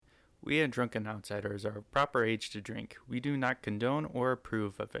We at Drunken Outsiders are of proper age to drink. We do not condone or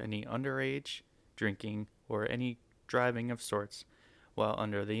approve of any underage drinking or any driving of sorts while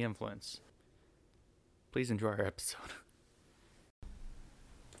under the influence. Please enjoy our episode.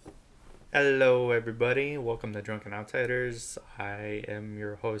 Hello, everybody. Welcome to Drunken Outsiders. I am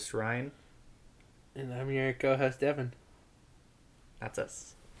your host, Ryan. And I'm your co-host, Evan. That's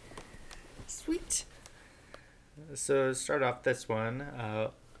us. Sweet. So, to start off this one,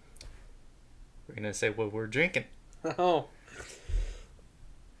 we're going to say what we're drinking. Oh.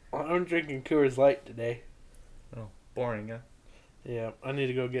 I'm drinking Coors Light today. Oh, boring, huh? Yeah, I need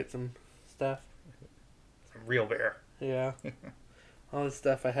to go get some stuff. Some real beer. Yeah. All the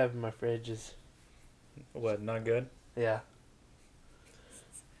stuff I have in my fridge is... What, not good? Yeah.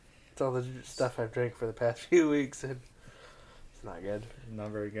 It's all the stuff I've drank for the past few weeks, and it's not good.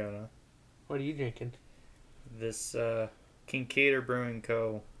 Not very good, huh? What are you drinking? This Kincaid Brewing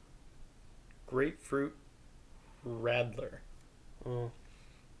Co. Grapefruit Radler. Oh.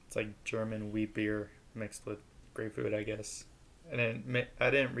 It's like German wheat beer mixed with grapefruit, I guess. And I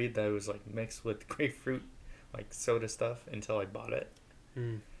didn't read that it was like mixed with grapefruit, like soda stuff, until I bought it.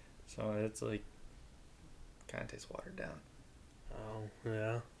 So it's like kind of tastes watered down. Oh,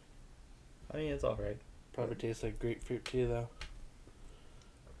 yeah. I mean, it's alright. Probably tastes like grapefruit too, though.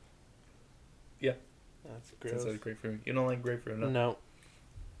 Yeah. That's gross. Tastes like grapefruit. You don't like grapefruit, no? No.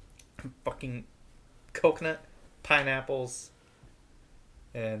 Fucking coconut, pineapples,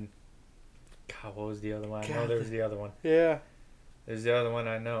 and... God, what was the other one? I know there was the other one. Yeah. There's the other one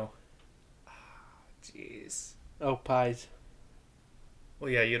I know. Jeez. Oh, pies.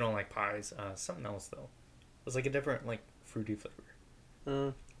 Well, yeah, you don't like pies. Something else, though. It was like a different, like, fruity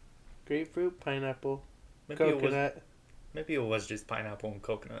flavor. Grapefruit, pineapple, Maybe coconut. Maybe it was just pineapple and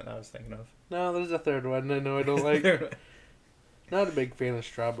coconut I was thinking of. No, there's a third one I know I don't like. Not a big fan of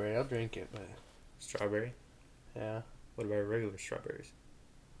strawberry. I'll drink it, but... Strawberry? Yeah. What about regular strawberries?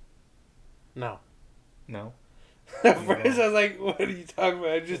 No. No? At first I was like, what are you talking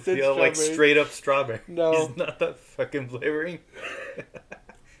about? I just said strawberry. Like straight up strawberry. No. It's not that fucking flavoring.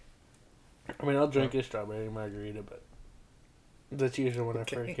 I mean, I'll drink a strawberry margarita, but that's usually when I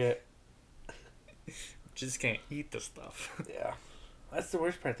forget. Just can't eat the stuff. Yeah. That's the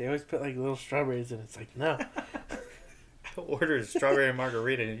worst part. They always put like little strawberries in it. It's like, no. I ordered a strawberry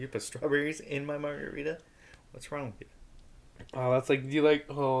margarita and you put strawberries in my margarita? What's wrong with you? Oh, that's like, do you like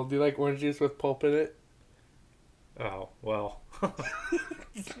orange juice with pulp in it? Oh, well.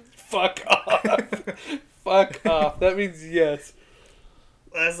 Fuck off. Fuck off. That means yes.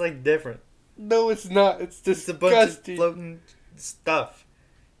 That's like different. No, it's not. It's disgusting. It's a bunch of floating stuff.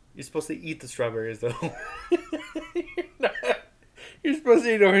 You're supposed to eat the strawberries, though. You're not. You're supposed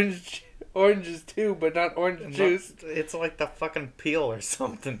to eat oranges too, but not orange juice. It's like the fucking peel or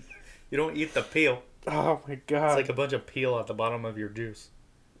something. You don't eat the peel. Oh my god. It's like a bunch of peel at the bottom of your juice.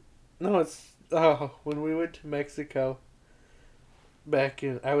 No, it's... when we went to Mexico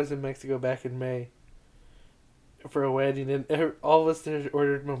I was in Mexico back in May for a wedding, and all of us there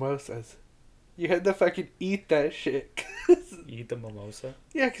ordered mimosas. You had to fucking eat that shit. Eat the mimosa?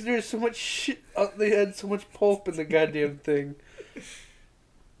 Yeah, because there's so much shit. They had so much pulp in the goddamn thing.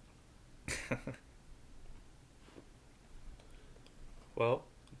 Well,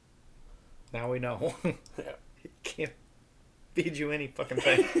 now we know. Yeah. Can't feed you any fucking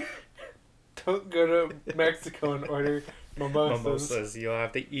thing. Don't go to Mexico and order mimosas. Mimosas, you'll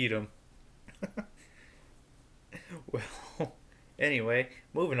have to eat them. Well, anyway,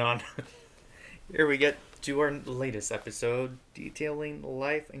 moving on. Here we get to our latest episode, detailing the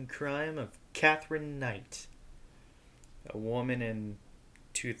life and crime of Katherine Knight, a woman in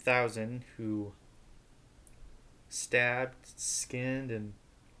 2000 who stabbed, skinned, and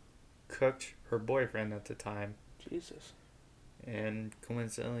cooked her boyfriend at the time. Jesus. And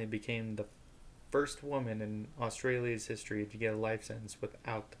coincidentally became the first woman in Australia's history to get a life sentence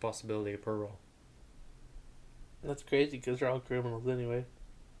without the possibility of parole. That's crazy because they're all criminals anyway.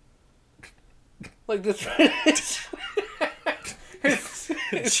 Like this.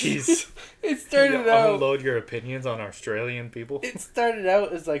 Jeez. It started out. Unload your opinions on Australian people. It started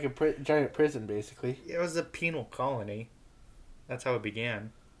out as like a giant prison, basically. It was a penal colony. That's how it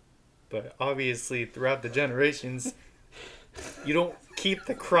began. But obviously, throughout the generations, you don't keep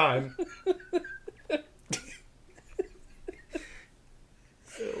the crime.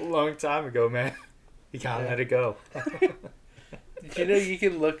 A long time ago, man. You gotta let it go. Did you know you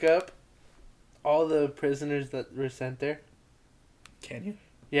can look up all the prisoners that were sent there? Can you?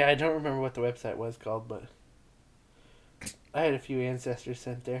 Yeah, I don't remember what the website was called, but I had a few ancestors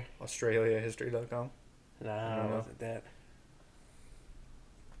sent there. AustraliaHistory.com? Nah, it wasn't that.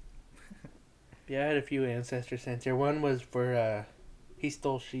 Yeah, I had a few ancestors sent here. One was for, he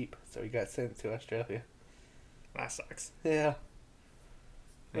stole sheep, so he got sent to Australia. That sucks. Yeah.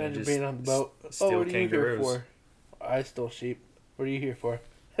 And Imagine just being on the boat. steal What are you here kangaroos. for? I stole sheep. What are you here for?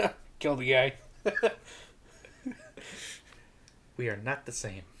 Kill the guy. We are not the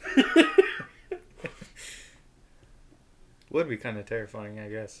same. Would be kind of terrifying, I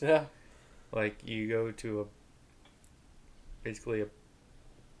guess. Yeah. Like, you go to basically a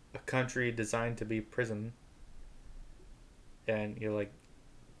country designed to be prison, and you're like,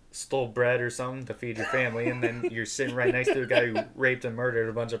 stole bread or something to feed your family, and then you're sitting right next to a guy who raped and murdered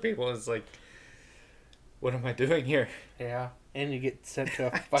a bunch of people. It's like, what am I doing here? Yeah. And you get sent to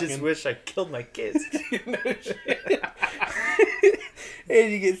a I fucking... just wish I killed my kids.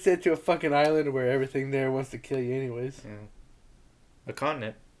 And you get sent to a fucking island where everything there wants to kill you anyways. Yeah. A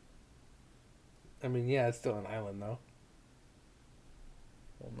continent. I mean, yeah, it's still an island, though.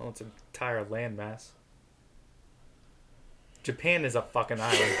 Well, no, it's an entire landmass. Japan is a fucking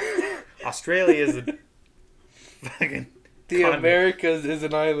island. Australia is a fucking The continent. Americas is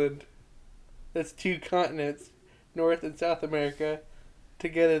an island. That's 2 continents. North and South America.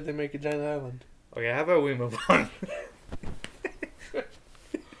 Together they make a giant island. Okay, how about we move on?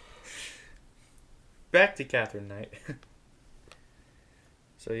 Back to Katherine Knight.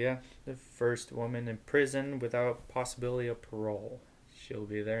 So yeah, the first woman in prison without possibility of parole. She'll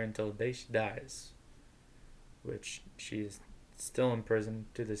be there until the day she dies. Which she is still in prison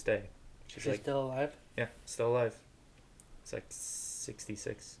to this day. She's like, still alive? Yeah, still alive. It's like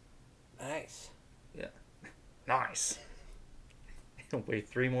 66. Nice. Yeah. Nice. Wait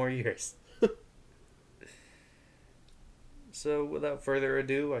 3 more years. So without further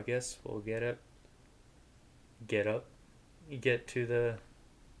ado, I guess we'll get to the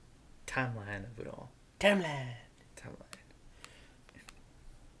timeline of it all. Timeline.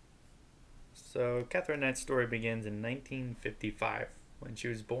 So Katherine Knight's story begins in 1955 when she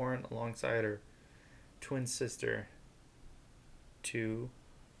was born alongside her twin sister to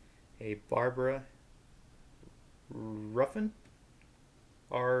a Barbara Ruffin,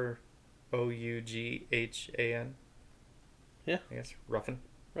 Roughan. Yeah. I guess Ruffin.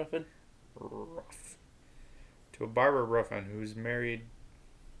 Ruffin. Ruff. To a Barbara Ruffin who's married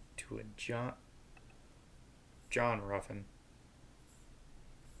to a John Ruffin.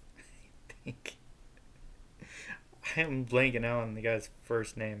 I think. I am blanking out on the guy's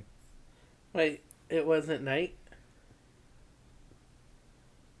first name. Wait, it wasn't Knight?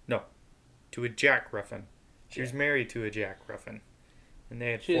 No. To a Jack Ruffin. She was married to a Jack Ruffin. And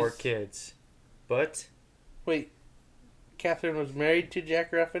they had 4 kids. But... Wait, Katherine was married to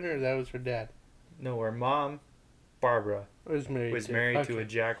Jack Ruffin, or that was her dad? No, her mom, Barbara, was married to a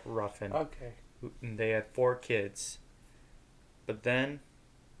Jack Ruffin. Okay. And they had 4 kids. But then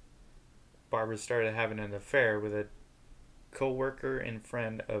Barbara started having an affair with a co-worker and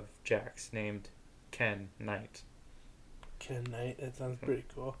friend of Jack's named Ken Knight. Ken Knight, that sounds pretty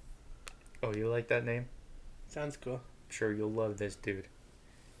cool. Oh, you like that name? Sounds cool. I'm sure you'll love this dude.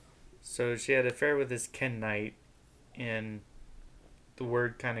 So she had an affair with this Ken Knight, and the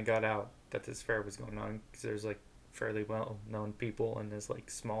word kind of got out that this affair was going on because there's like fairly well-known people in this like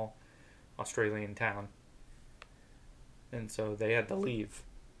small Australian town. And so they had to leave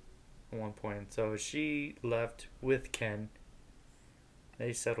at one point. So she left with Ken.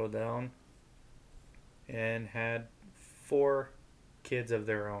 They settled down and had 4 kids of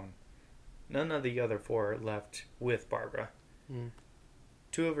their own. None of the other 4 left with Barbara.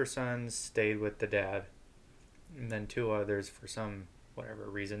 2 of her sons stayed with the dad. And then 2 others, for some whatever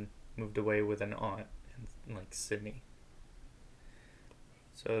reason, moved away with an aunt in like Sydney.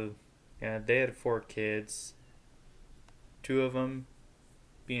 So yeah, they had 4 kids. 2 of them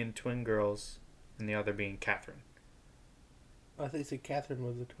being twin girls, and the other being Katherine. I think you said Katherine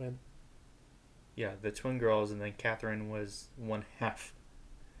was a twin. Yeah, the twin girls, and then Katherine was one half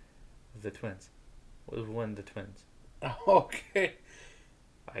of the twins. Was one of the twins. Okay.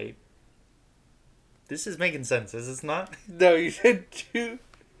 This is making sense, is this not? No, you said 2.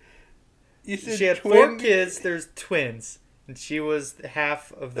 You said she had twin? 4 kids, there's twins. And she was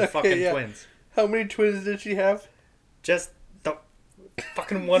half of the twins. How many twins did she have? Just the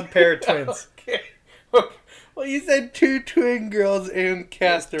fucking one pair of twins. Okay. Well, you said 2 twin girls and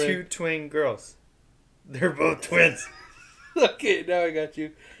Katherine. 2 twin girls. They're both twins. Okay, now I got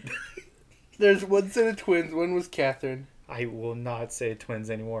you. There's one set of twins. One was Katherine. I will not say twins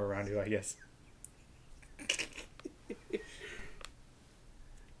anymore around you, I guess.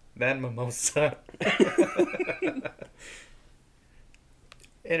 That mimosa.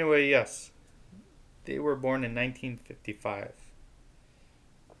 Anyway, yes. They were born in 1955.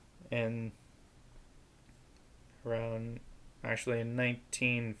 And actually in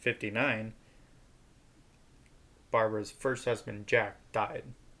 1959, Barbara's first husband, Jack, died.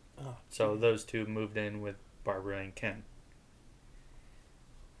 Oh, So those two moved in with Barbara and Ken.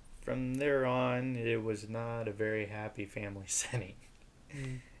 From there on, it was not a very happy family setting.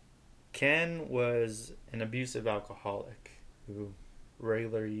 Mm. Ken was an abusive alcoholic who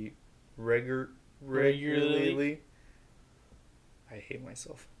regularly, regularly, I hate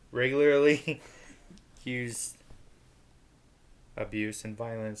myself, regularly used abuse and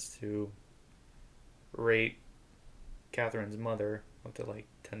violence to rape Catherine's mother up to like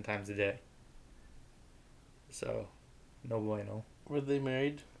 10 times a day. So, no bueno. Were they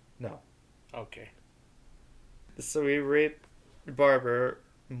married? No. Okay. So he raped Barbara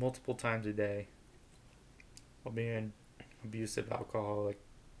multiple times a day while being an abusive alcoholic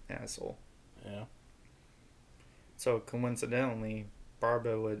asshole. Yeah. So coincidentally,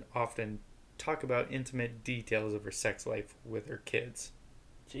 Barbara would often talk about intimate details of her sex life with her kids.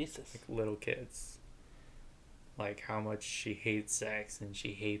 Jesus. Like little kids. Like how much she hates sex and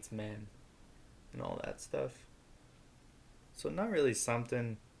she hates men and all that stuff. So not really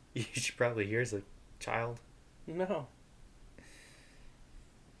something you should probably hear as a child. No.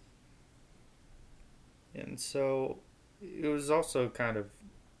 And so it was also kind of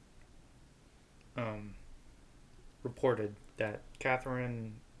reported that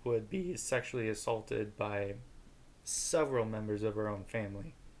Katherine would be sexually assaulted by several members of her own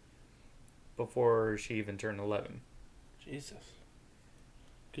family before she even turned 11. Jesus.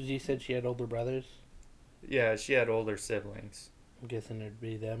 Because you said she had older brothers? Yeah, she had older siblings. I'm guessing it'd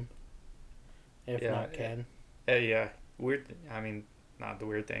be them. If Yeah, not Ken. Yeah, weird. I mean, not the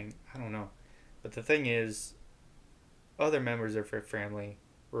weird thing. I don't know. But the thing is, other members of her family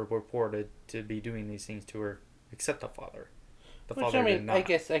were reported to be doing these things to her, except the father. The Which, father I mean, did not. I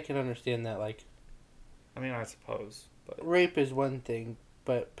guess I can understand that, like... I mean, I suppose, but... Rape is one thing,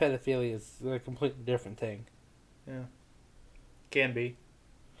 but pedophilia is a completely different thing. Yeah. Can be.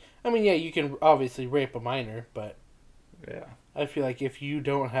 I mean, yeah, you can obviously rape a minor, but... Yeah. I feel like if you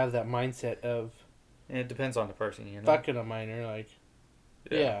don't have that mindset of... And it depends on the person, you know? Fucking a minor, like...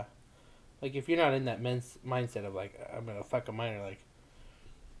 Yeah. Like, if you're not in that mindset of, like, I'm gonna fuck a minor, like...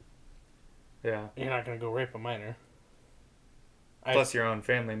 Yeah. You're not gonna go rape a minor. Plus your own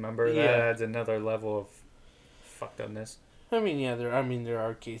family member, that adds another level of fucked upness. I mean, yeah, there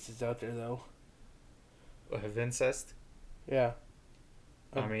are cases out there, though. Of incest? Yeah.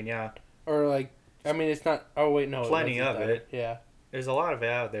 I mean, yeah. Or, like, I mean, it's not... Oh, wait, no. Plenty of it. Yeah. There's a lot of it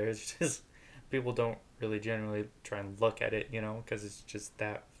out there. It's just... People don't really generally try and look at it, you know? Because it's just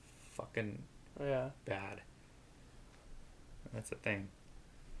that fucking bad. That's the thing.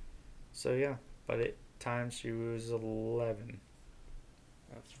 So, yeah. But at times she was 11.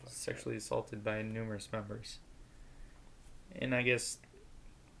 That's sexually assaulted by numerous members. And I guess,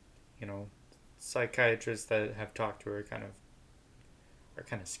 you know, psychiatrists that have talked to her are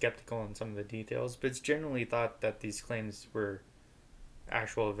kind of skeptical on some of the details, but it's generally thought that these claims were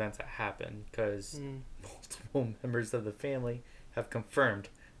actual events that happened because multiple members of the family have confirmed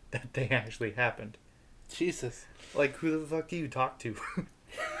that they actually happened. Jesus. Like, who the fuck do you talk to?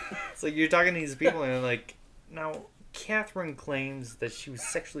 It's like you're talking to these people and they're like, now, Katherine claims that she was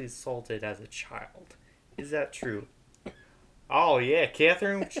sexually assaulted as a child. Is that true? Oh, yeah,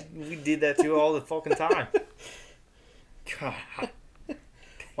 Katherine, we did that to all the fucking time. God.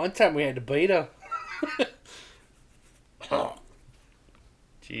 One time we had to beat her.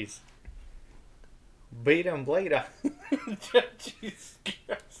 Jeez. Beat him, blade her. Jesus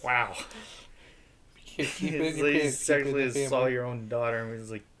Christ. Wow. You sexually assault your own daughter and was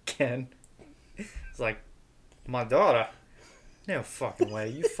like, Ken. It's like, my daughter? No fucking way.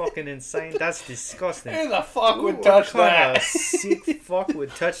 You fucking insane? That's disgusting. Who the fuck would touch that? What sick fuck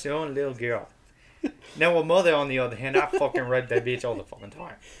would touch their own little girl? Now, a mother, on the other hand, I fucking rape that bitch all the fucking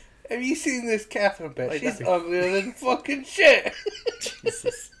time. Have you seen this Katherine bitch? Like, she's uglier than fucking shit.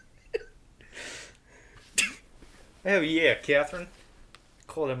 Jesus. Hell yeah, Katherine.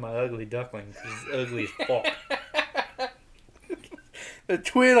 Call her my ugly duckling. She's ugly as fuck. The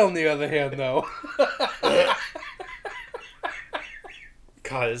twin, on the other hand, though.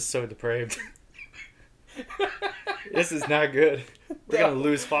 God, this is so depraved. This is not good. We're gonna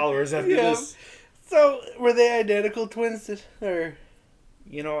lose followers after this. So, were they identical twins? Or...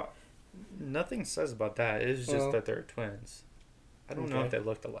 You know, nothing says about that. It's just that they're twins. I don't know if they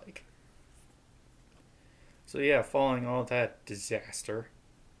looked alike. So yeah, following all that disaster,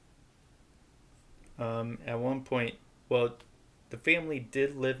 at one point, well, the family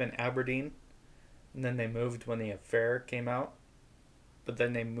did live in Aberdeen, and then they moved when the affair came out, but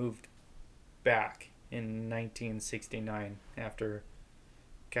then they moved back in 1969 after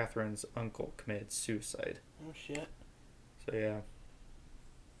Catherine's uncle committed suicide. Oh, shit. So, yeah.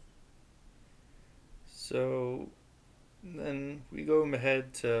 So, then we go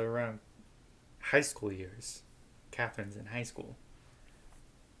ahead to around high school years. Catherine's in high school.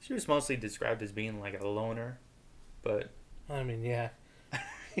 She was mostly described as being like a loner, but... I mean, yeah.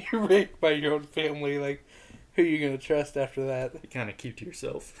 You're raised by your own family, like, who are you going to trust after that? You kind of keep to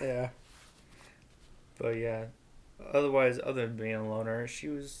yourself. Yeah. But yeah, otherwise, other than being a loner, she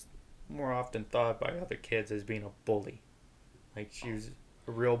was more often thought by other kids as being a bully. Like, she was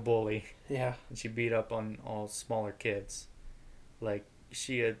a real bully. Yeah. And she beat up on all smaller kids. Like,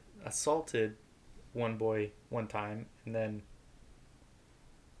 she had assaulted one boy one time and then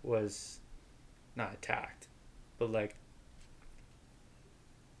was not attacked, but like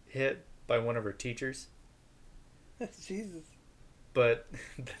hit by one of her teachers. Jesus. But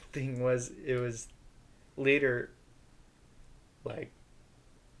the thing was, it was later, like,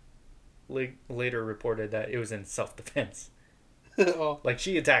 later reported that it was in self-defense. Oh. Like,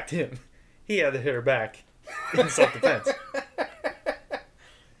 she attacked him. He had to hit her back in self-defense.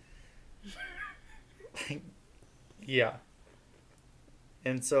 Yeah.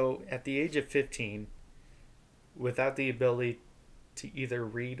 And so, at the age of 15, without the ability to either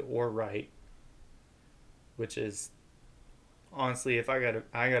read or write, which is, honestly, if I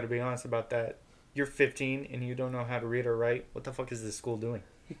gotta be honest about that, you're 15 and you don't know how to read or write, what the fuck is this school doing?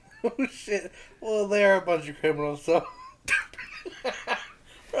 Oh, shit. Well, they are a bunch of criminals, so...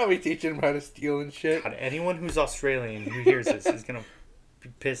 Probably teaching them how to steal and shit. God, anyone who's Australian who hears this is gonna be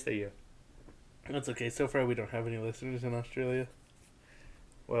pissed at you. That's okay. So far, we don't have any listeners in Australia.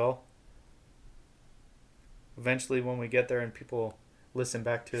 Well, eventually when we get there and people listen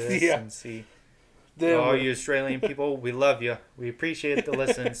back to this Yeah. and see, Then all you Australian people, we love you. We appreciate the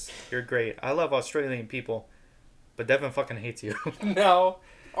listens. You're great. I love Australian people, but Devin fucking hates you. No.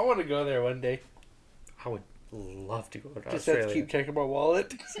 I want to go there one day. I would love to go to Just Australia. have to keep checking my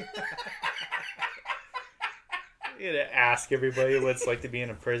wallet. You gotta ask everybody what it's like to be in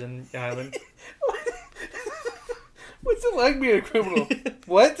a prison island. What's it like being a criminal?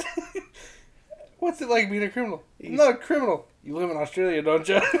 What? What's it like being a criminal? I'm not a criminal. You live in Australia, don't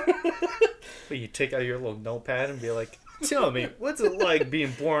you? But you take out your little notepad and be like, tell me, what's it like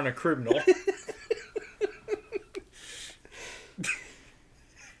being born a criminal?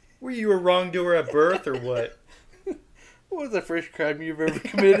 Were you a wrongdoer at birth or what? What was the first crime you've ever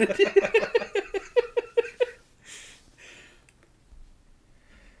committed?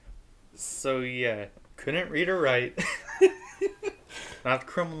 So yeah, couldn't read or write. Not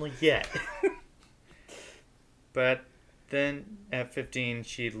criminal yet. But then at 15,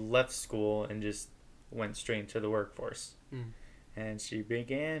 she left school and just went straight into the workforce. And she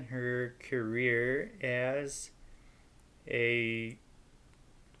began her career as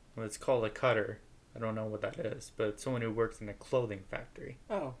let's call it a cutter. I don't know what that is, but someone who works in a clothing factory.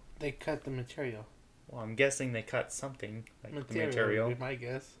 Oh, they cut the material. Well, I'm guessing they cut something, like the Material material. would be my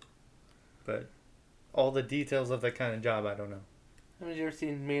guess. But all the details of that kind of job, I don't know. Have you ever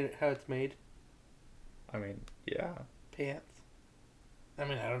seen how it's made? I mean, yeah. Pants. I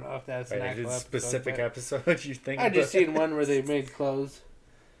mean, I don't know if that's an Right, actual it's a episode, specific but episode you think I about? just seen one where they made clothes.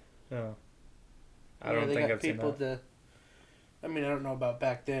 No. I You know, don't they think got I've seen people that. I mean, I don't know about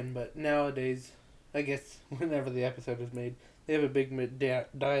back then, but nowadays, I guess whenever the episode is made, they have a big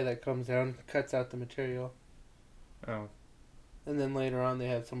die that comes down, cuts out the material. Oh. And then later on, they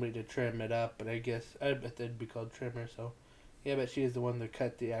have somebody to trim it up, but I bet they'd be called trimmer, so... Yeah, but she is the one that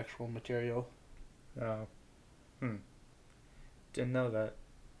cut the actual material. Oh. Didn't know that.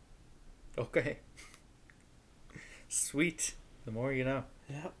 Okay. Sweet. The more you know.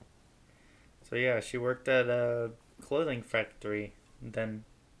 Yep. So yeah, she worked at a clothing factory. And then...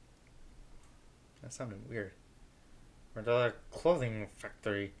 That sounded weird. Worked at a clothing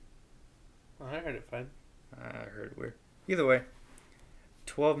factory. Well, I heard it fine. I heard it weird. Either way.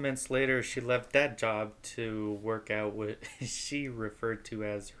 12 months later, she left that job to work out what she referred to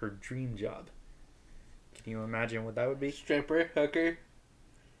as her dream job. Can you imagine what that would be? Stripper, hooker,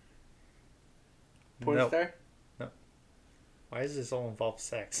 porn Nope. star? No. Why does this all involve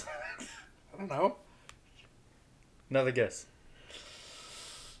sex? I don't know. Another guess.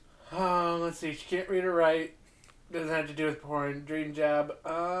 Let's see. She can't read or write. Doesn't have to do with porn. Dream job.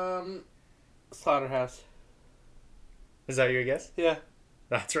 Slaughterhouse. Is that your guess? Yeah.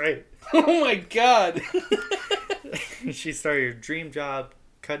 That's right. Oh my god! She started her dream job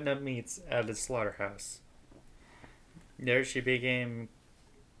cutting up meats at a slaughterhouse. There she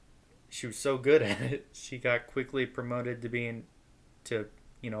was so good at it, she got quickly promoted to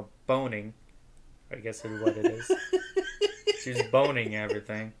boning. I guess is what it is. She was boning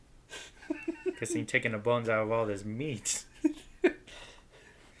everything. Guessing taking the bones out of all this meat.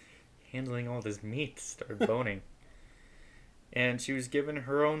 Handling all this meat, started boning. And she was given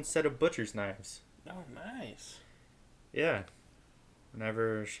her own set of butcher's knives. Oh, nice. Yeah.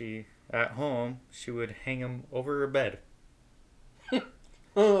 Whenever she, at home, she would hang them over her bed.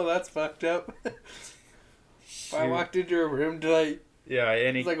 Oh, that's fucked up. If I walked into her room tonight,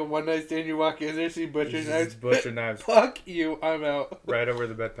 it's like a one-night stand, you walk in there, see butcher knives. Butcher knives. Fuck you, I'm out. Right over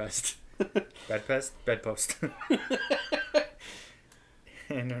the bedpost. Bedpost.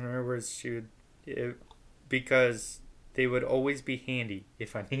 And in other words, she would, because they would always be handy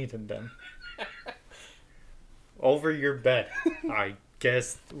if I needed them. Over your bed, I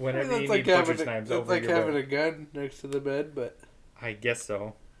guess. Whenever you need butcher's knives over your bed. It's like having a gun next to the bed, but I guess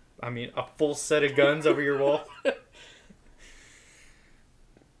so. I mean, a full set of guns over your wall.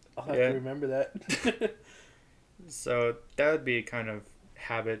 I'll have to remember that. So that would be a kind of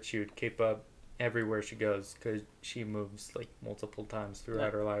habit she would keep up everywhere she goes, because she moves like multiple times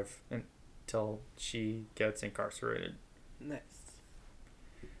throughout her life until she gets incarcerated. Nice.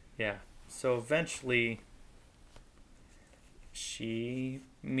 Yeah. So eventually, she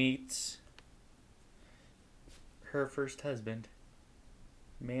meets her first husband,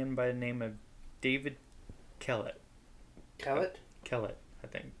 a man by the name of David Kellett. Kellett? Kellett, I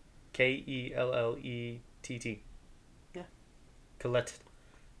think. Kellett. Yeah. Kellett.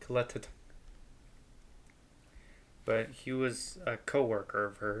 But he was a co-worker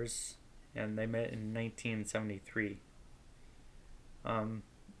of hers, and they met in 1973.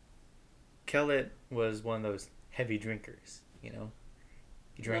 Kellett was one of those heavy drinkers, you know?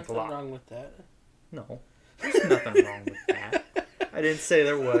 He drank a lot. Nothing wrong with that. No. There's nothing wrong with that. I didn't say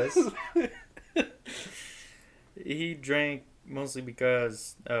there was. He drank mostly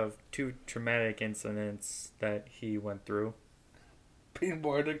because of 2 traumatic incidents that he went through. Being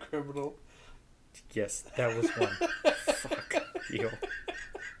born a criminal. Yes, that was one. Fuck you.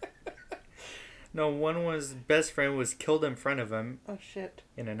 No, one was best friend was killed in front of him. Oh shit.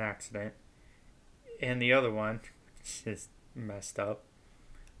 In an accident. And the other one, just messed up,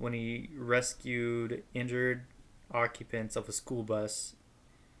 when he rescued injured occupants of a school bus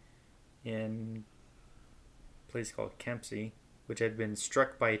in a place called Kempsey, which had been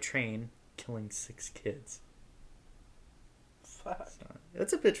struck by a train, killing 6 kids. Fuck. So,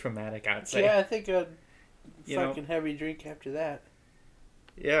 that's a bit traumatic, I'd say. Yeah, I think I'd fucking heavy drink after that.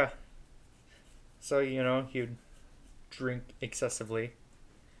 Yeah. So, he'd drink excessively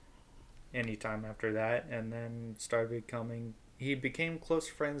anytime after that, and then he became close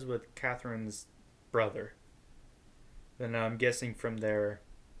friends with Catherine's brother. Then I'm guessing from there...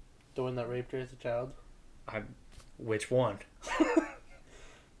 The one that raped her as a child? Which one?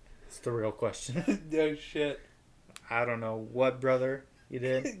 It's the real question. No shit. I don't know what brother you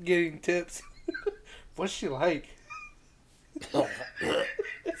did. Getting tips. What's she like?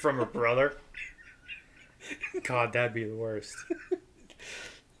 From her brother? God, that'd be the worst.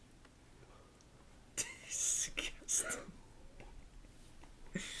 Disgusting.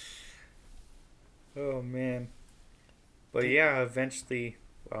 Oh, man. But yeah, eventually,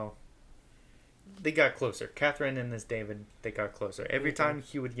 they got closer. Katherine and this David, they got closer. Every time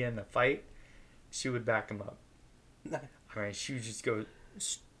he would get in a fight, she would back him up. I mean, she would just go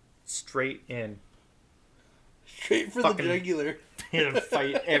straight in. Straight for the jugular. And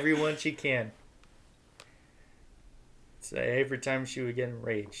fight everyone she can. So every time she would get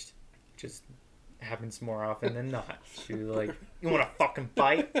enraged, just happens more often than not. She was like, "You want to fucking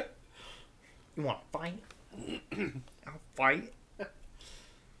fight? You want to fight? I'll fight."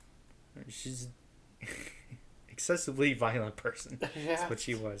 She's excessively violent person. Yeah. That's what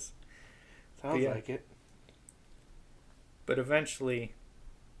she was. Sounds like it. But eventually,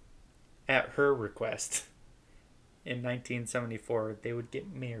 at her request, in 1974, they would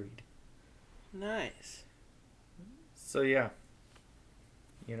get married. Nice. So yeah,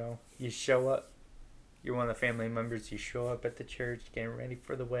 you show up. You're one of the family members. You show up at the church, getting ready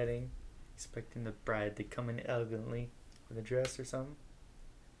for the wedding, expecting the bride to come in elegantly with a dress or something.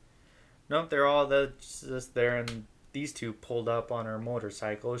 Nope, they're all just there, and these two pulled up on her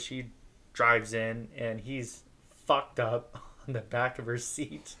motorcycle. She drives in, and he's fucked up on the back of her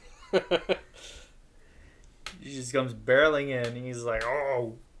seat. She just comes barreling in, and he's like,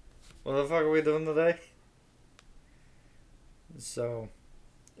 "Oh, what the fuck are we doing today?" So,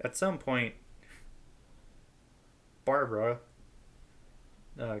 at some point, Barbara,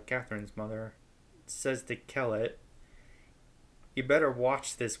 Catherine's mother, says to Kellett, "You better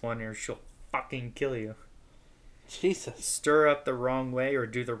watch this one or she'll fucking kill you." Jesus. stir up the wrong way or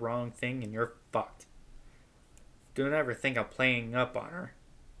do the wrong thing and you're fucked. Don't ever think of playing up on her.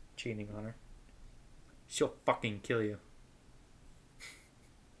 Cheating on her. She'll fucking kill you.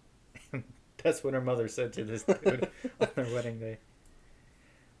 That's what her mother said to this dude on their wedding day.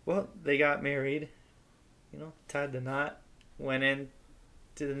 Well, they got married. You know, tied the knot. Went in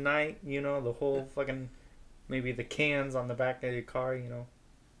to the night. You know, the whole fucking... Maybe the cans on the back of your car, you know.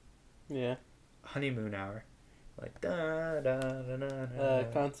 Yeah. Honeymoon hour. Like, da da da da da.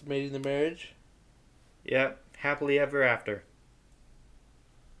 Consummating the marriage. Yep. Happily ever after.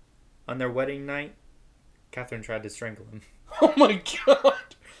 On their wedding night, Katherine tried to strangle him. Oh my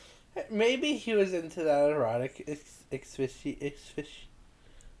god! Maybe he was into that erotic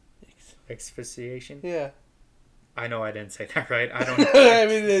Asphyxiation? Yeah. I know I didn't say that right. I don't know. I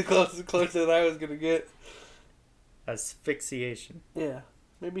mean, it's closer than I was gonna get. Asphyxiation. Yeah.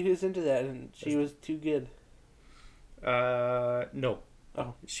 Maybe he was into that and she was too good. No.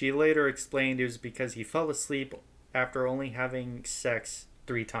 Oh. She later explained it was because he fell asleep after only having sex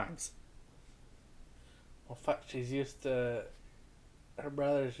 3 times. Well, fuck, she's used to... Her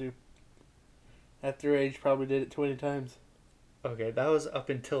brothers who, at their age, probably did it 20 times. Okay, that was up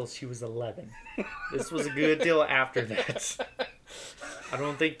until she was 11. This was a good deal after that. I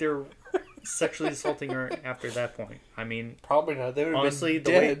don't think they're sexually assaulting her after that point. I mean... Probably not. They would have honestly, been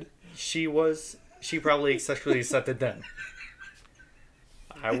the dead. way she was, she probably sexually assaulted them.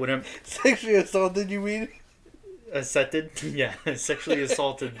 I wouldn't... Sexually assaulted, you mean? Assaulted? Yeah, sexually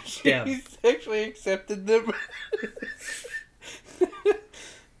assaulted them. He sexually accepted them.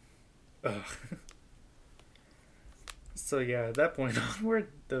 Ugh. So yeah, at that point onward,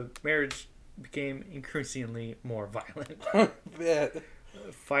 the marriage became increasingly more violent. Yeah.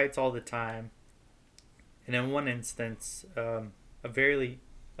 Fights all the time. And in one instance, a heavily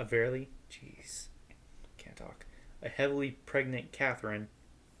pregnant Katherine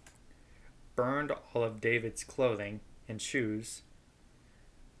burned all of David's clothing and shoes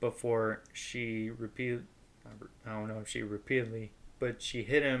before she but she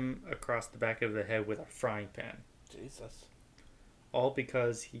hit him across the back of the head with a frying pan. Jesus. All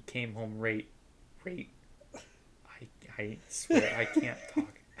because he came home late. I swear I can't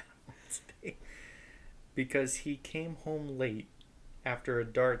talk today. Because he came home late after a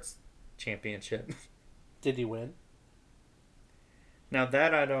darts championship. Did he win? Now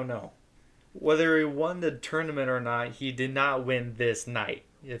that I don't know. Whether he won the tournament or not, he did not win this night,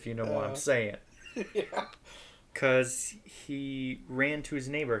 if you know what I'm saying. Yeah. Because he ran to his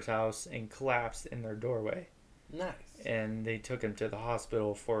neighbor's house and collapsed in their doorway. Nice. And they took him to the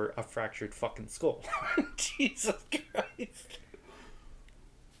hospital for a fractured fucking skull. Jesus Christ.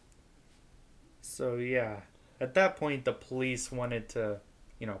 So, yeah. At that point, the police wanted to,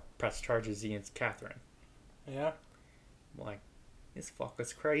 press charges against Katherine. Yeah? I'm like, this fuck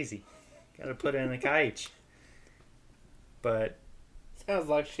was crazy. Gotta put it in a cage. But... Sounds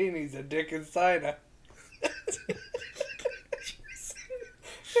like she needs a dick inside her.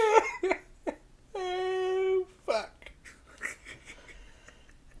 Oh, fuck.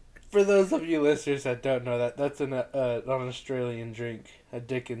 For those of you listeners that don't know that's an Australian drink. A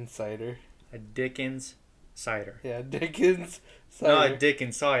Dickens cider. A Dickens cider. Yeah, Dickens cider. Not a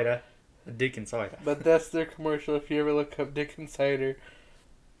Dickens cider. A Dickens cider. But that's their commercial. If you ever look up Dickens cider,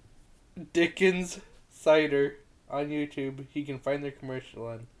 Dickens cider on YouTube, you can find their commercial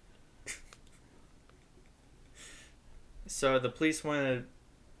on. So the police wanted to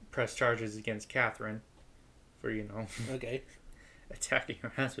press charges against Katherine for, Okay. attacking her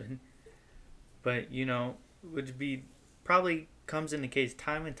husband. But, would be probably comes in the case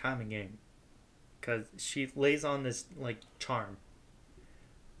time and time again. Because she lays on this, charm.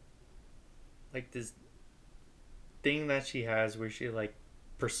 This thing that she has where she,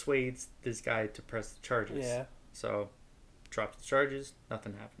 persuades this guy to press the charges. Yeah. So, drops the charges,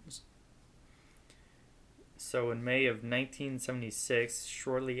 nothing happens. So, in May of 1976,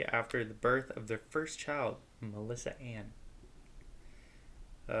 shortly after the birth of their first child, Melissa Ann,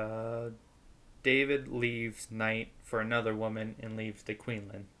 David leaves Knight for another woman and leaves to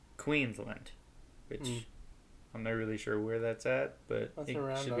Queensland, which I'm not really sure where that's at, but that's it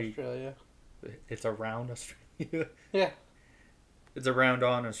around should Australia. It's around Australia. Yeah. It's around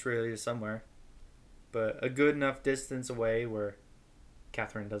on Australia somewhere, but a good enough distance away where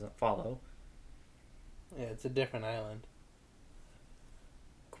Katherine doesn't follow. Yeah, it's a different island.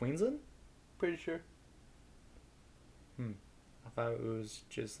 Queensland? Pretty sure. I thought it was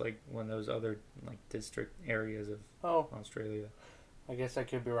just one of those other district areas of Australia. I guess I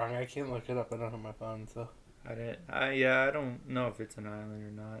could be wrong. I can't look it up. I don't have my phone, so. I don't know if it's an island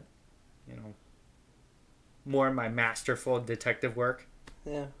or not. more my masterful detective work,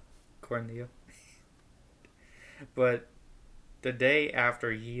 Yeah. according to you. But the day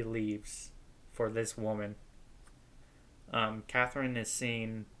after he leaves for this woman, Catherine is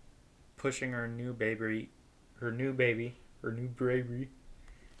seen pushing her new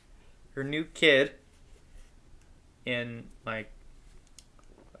kid in like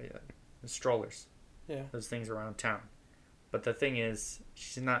strollers. Yeah. Those things around town. But the thing is,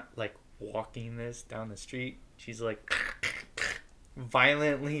 she's not like walking this down the street. She's like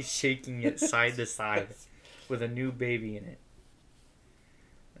violently shaking it side to side with a new baby in it.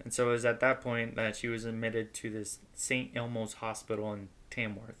 And so it was at that point that she was admitted to this St. Elmo's Hospital in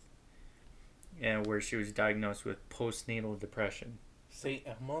Tamworth, and where she was diagnosed with postnatal depression. St.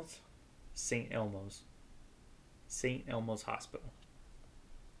 Elmo's? St. Elmo's. St. Elmo's Hospital.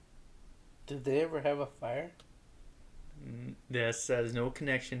 Did they ever have a fire? This has no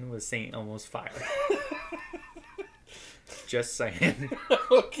connection with St. Elmo's fire. Just saying.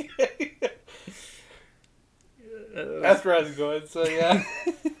 Okay. That's where I was going, so yeah.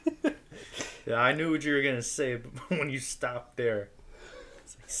 Yeah, I knew what you were going to say, but when you stopped there,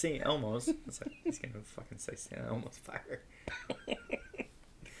 it's like St. Elmo's. It's like, he's going to fucking say St. Elmo's fire.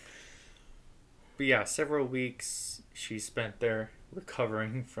 But yeah, several weeks she spent there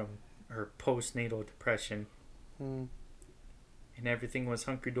recovering from her postnatal depression. Hmm. And everything was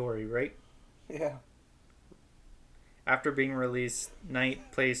hunky-dory, right? Yeah. After being released,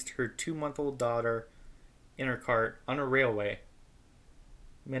 Knight placed her 2-month-old daughter in her cart on a railway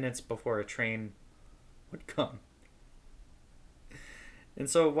minutes before a train would come. And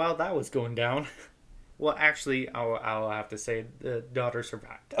so while that was going down, well, actually, I'll have to say the daughter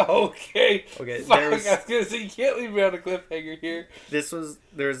survived. Okay. Okay, Fuck, there's I was gonna say, you can't leave me on a cliffhanger here.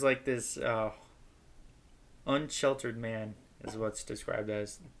 there's like this unsheltered man, is what's described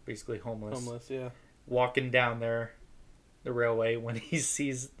as basically homeless. Homeless, yeah. Walking down there, the railway, when he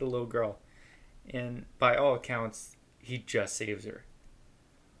sees the little girl. And by all accounts, he just saves her.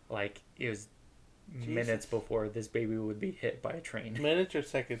 Like, it was minutes before this baby would be hit by a train. Minutes or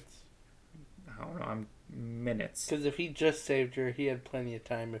seconds? I don't know, minutes. Because if he just saved her, he had plenty of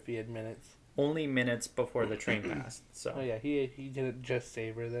time if he had minutes. Only minutes before the train passed. So. Oh yeah, he didn't just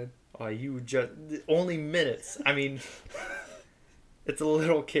save her then. Oh, you just... Only minutes. I mean... It's a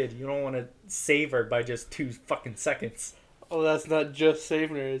little kid. You don't want to save her by just 2 fucking seconds. Oh, that's not just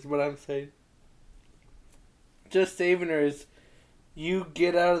saving her, is what I'm saying. Just saving her is you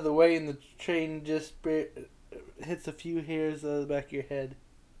get out of the way and the train just hits a few hairs on the back of your head.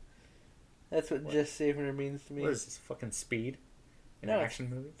 That's what just saving her means to me. What is this, fucking Speed? An No, action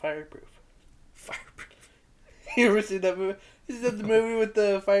movie? Fireproof. Fireproof. You ever seen that movie? Is that the movie with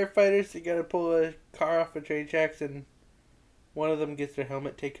the firefighters? You gotta pull a car off a train tracks and one of them gets their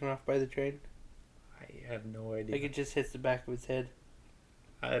helmet taken off by the train. I have no idea. Like it just hits the back of his head.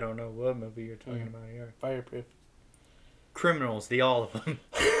 I don't know what movie you're talking about here. Fireproof. Criminals, all of them.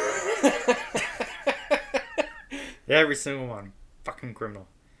 Every single one. Fucking criminal.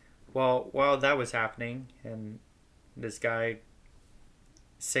 Well, while that was happening, and this guy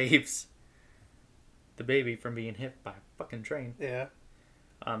saves the baby from being hit by a fucking train. Yeah.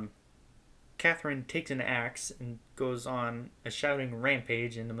 Catherine takes an axe and goes on a shouting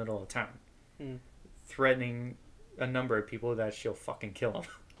rampage in the middle of town, threatening a number of people that she'll fucking kill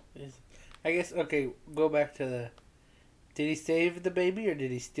them. I guess, okay, go back to did he save the baby or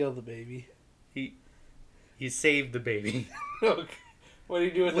did he steal the baby? He saved the baby. Okay. What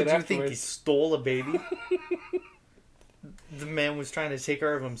did he do with What it do you afterwards? think, he stole a baby? The man was trying to take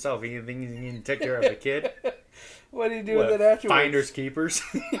care of himself. He didn't think he needed to take care of a kid. What did he do with it afterwards? Finders keepers.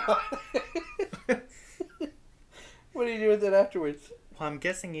 What did he do with it afterwards? Well, I'm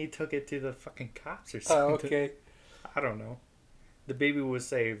guessing he took it to the fucking cops or something. Oh, okay. I don't know. The baby was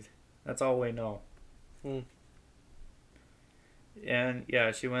saved. That's all we know. And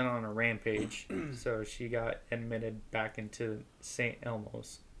yeah, she went on a rampage. So she got admitted back into St.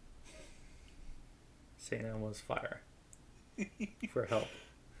 Elmo's. St. Elmo's fire. For help.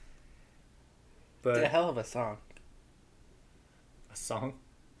 But It's a hell of a song. a song?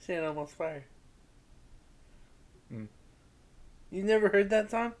 St. Elmo's Fire. Mm. You never heard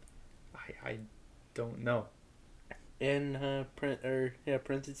that song? I don't know. In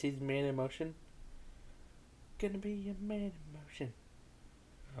parentheses, Man in Motion. Gonna be a man in motion.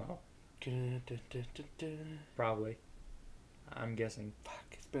 Oh, Dun-dun-dun-dun-dun. probably. I'm guessing. Fuck,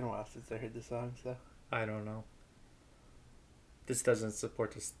 it's been a while since I heard the song, so. I don't know. This doesn't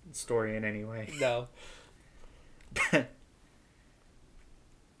support the story in any way. No.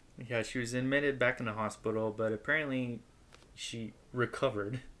 Yeah, she was admitted back in the hospital, but apparently she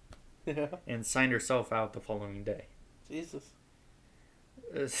recovered Yeah. and signed herself out the following day. Jesus.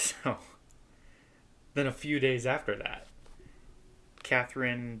 So, then a few days after that,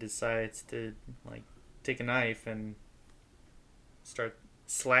 Catherine decides to like take a knife and start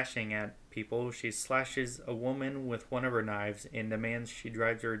slashing at people. She slashes a woman with one of her knives and demands she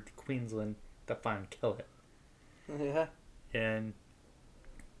drives her to Queensland to find kill it. Yeah. And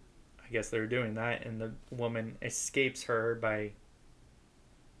I guess they're doing that, and the woman escapes her by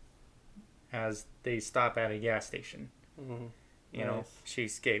as they stop at a gas station. Mm-hmm. You know, she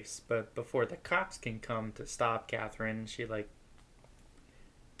escapes, but before the cops can come to stop Catherine, she like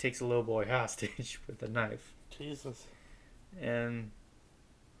takes a little boy hostage with a knife. Jesus. And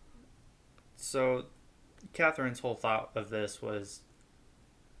so Catherine's whole thought of this was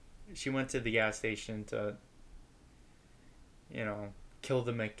she went to the gas station to, you know, kill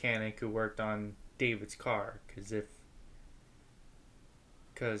the mechanic who worked on David's car, because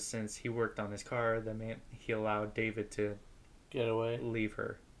since he worked on his car, he allowed David to Get away. leave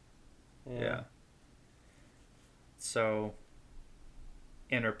her. Yeah. So,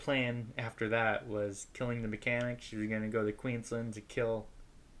 and her plan after that was killing the mechanic. She was going to go to Queensland to kill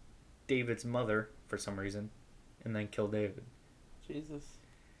David's mother for some reason, and then kill David. Jesus.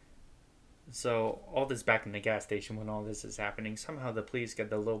 So, all this back in the gas station when all this is happening, somehow the police get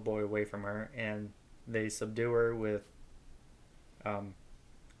the little boy away from her, and they subdue her with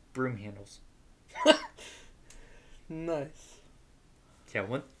broom handles. Nice. Yeah,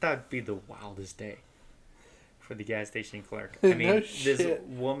 wouldn't that be the wildest day for the gas station clerk? No I mean, shit. This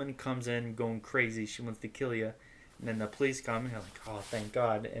woman comes in going crazy. She wants to kill you. And then the police come and you're like, oh, thank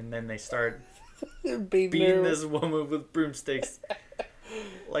God. And then they start beating this woman with broomsticks.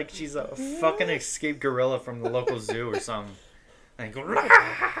 Like she's a fucking escaped gorilla from the local zoo or something. And go,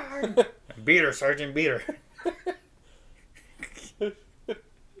 Rah! Beat her, Sergeant, beat her.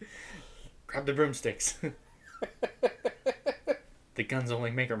 Grab the broomsticks. The guns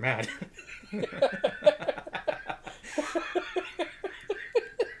only make her mad.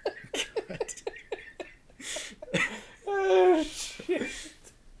 Oh, shit.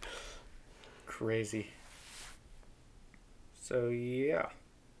 Crazy. So, yeah.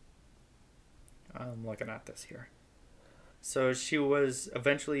 I'm looking at this here. So, she was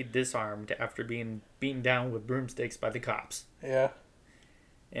eventually disarmed after being beaten down with broomsticks by the cops. Yeah.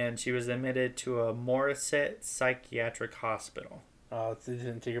 And she was admitted to a Morisset psychiatric hospital. Oh, so they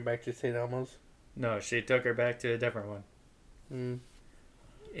didn't take her back to St. Elmo's? No, she took her back to a different one. Mm.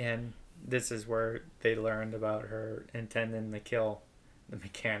 And this is where they learned about her intending to kill the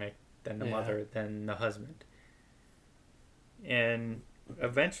mechanic, then the mother, then the husband. And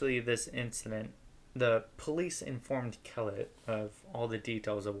eventually this incident, the police informed Kellett of all the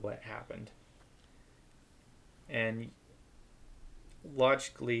details of what happened. And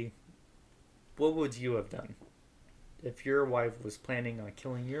logically, what would you have done if your wife was planning on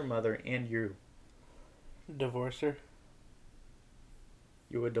killing your mother and you? Divorce her?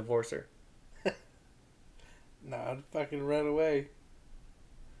 You would divorce her? No, I'd fucking run away.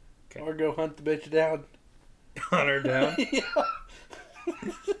 Okay. Or go hunt the bitch down. Hunt her down? Yeah.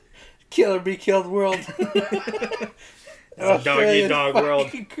 Kill or be killed world. It's a dog-eat-dog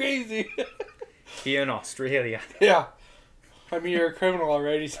world. Crazy. Here in Australia. Yeah. I mean, you're a criminal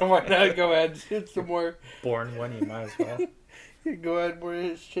already, so why not go ahead and shoot some more? Born one, you might as well. Go ahead and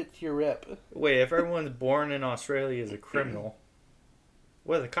more shit to your rep. Wait, if everyone's born in Australia is a criminal,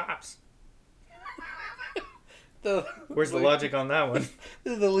 what are the cops? Where's the logic on that one?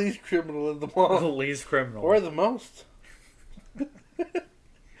 This is the least criminal of them The all. least criminal. Or the most.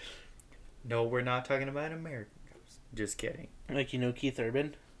 No, we're not talking about American cops. Just kidding. Like, Keith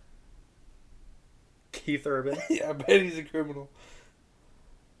Urban? Keith Urban? Yeah, I bet he's a criminal.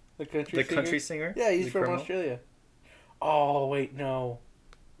 The country singer? Country singer? Yeah, he's from criminal? Australia. Oh, wait, no.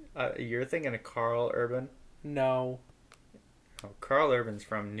 You're thinking of Carl Urban? No. Oh, Carl Urban's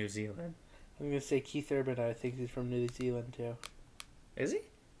from New Zealand. I'm going to say Keith Urban. I think he's from New Zealand, too. Is he?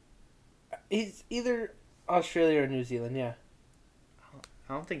 He's either Australia or New Zealand, yeah.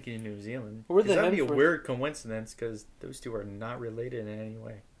 I don't think he's New Zealand. Where the that'd be a Hemsworth- weird coincidence because those two are not related in any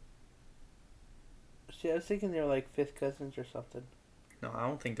way. See, I was thinking they were like fifth cousins or something. No, I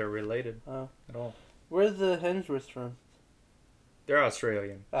don't think they're related at all. Where's the Hemsworths from? They're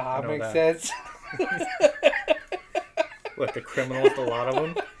Australian. Ah, I know makes that. sense. What, the criminals, a lot of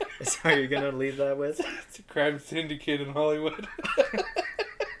them? Is how you're going to leave that with? It's a crime syndicate in Hollywood.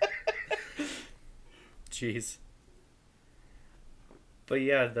 Jeez. But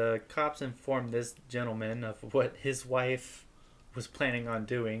yeah, the cops informed this gentleman of what his wife was planning on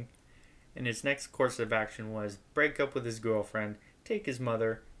doing. And his next course of action was break up with his girlfriend, take his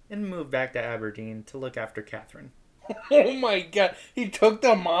mother, and moved back to Aberdeen to look after Katherine. Oh my god. He took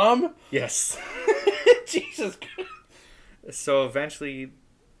the mom? Yes. Jesus Christ. So eventually,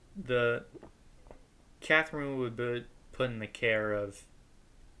 Katherine would be put in the care of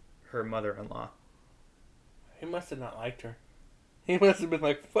her mother-in-law. He must have not liked her. He must have been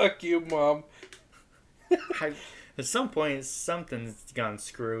like, fuck you, Mom. At some point, something's gone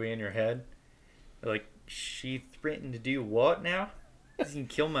screwy in your head. Like, she threatened to do what now? Is he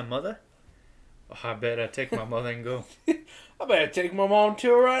kill my mother? Oh, I bet I take my mother and go. I better take my mom to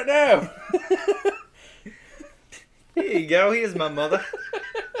her right now. Here you go, here's my mother.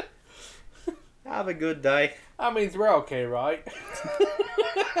 Have a good day. That means we're okay, right?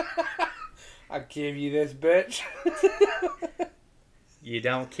 I'll give you this, bitch. You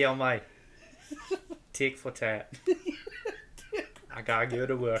don't kill me. Tick for tat. I gotta go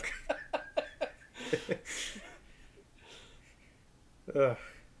to work. Ugh.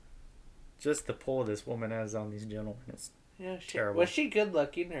 Just the pull this woman has on these gentlemen is terrible. Was she good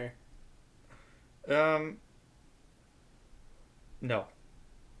looking or? No.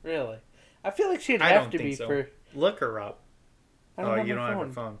 Really? I feel like she'd I have don't to think be so. for. Look her up. I don't have you my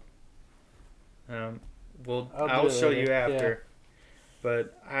don't phone. have her phone. I'll I'll show later. you after. Yeah.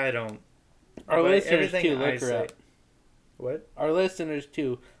 But I don't. Our but listeners everything too, look I her say- up. What? Our listeners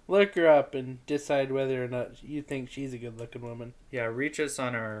too, look her up and decide whether or not you think she's a good-looking woman. Yeah, reach us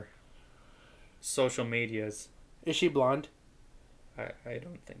on our social medias. Is she blonde? I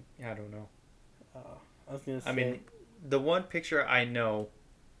don't think. I don't know. I was gonna say. I mean, the one picture I know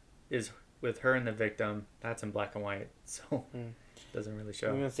is with her and the victim. That's in black and white, so doesn't really I'm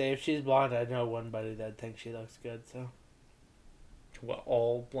show. gonna say if she's blonde, I know one buddy that thinks she looks good. So, What,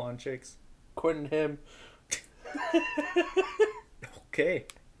 all blonde chicks? according to him, Okay.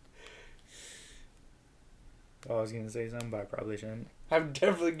 Oh, I was gonna say something, but I probably shouldn't. I'm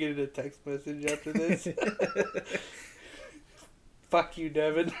definitely getting a text message after this. Fuck you,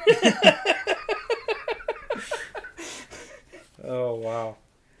 Devin. Oh, wow.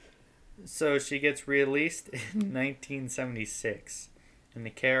 So she gets released in 1976 in the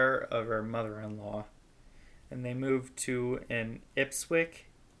care of her mother-in-law. And they move to an Ipswich.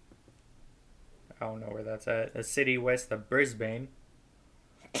 I don't know where that's at. A city west of Brisbane.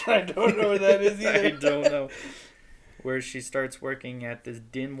 I don't know where that is either. I don't know. Where she starts working at this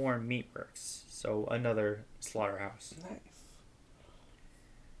Dinmore Meatworks. So another slaughterhouse. Nice.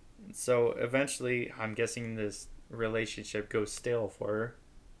 So eventually, I'm guessing this relationship goes stale for her.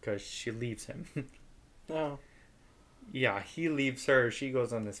 Because she leaves him. No. Yeah, he leaves her. She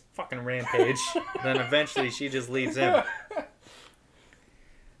goes on this fucking rampage. Then eventually she just leaves him.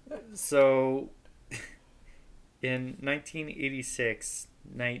 So, in 1986,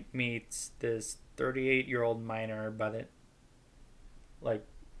 Knight meets this 38-year-old miner by the... Like,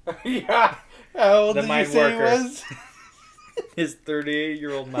 Yeah. How old The did mine you say worker. he was? his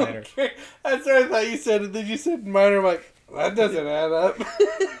 38-year-old miner. Okay. That's what I thought you said. And then you said minor. I'm like, that doesn't add up.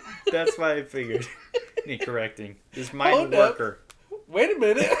 That's why I figured. Need correcting. This mine Hold up. worker. Wait a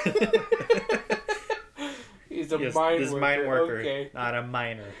minute. He's a Yes, mine this worker. mine worker, Okay. not a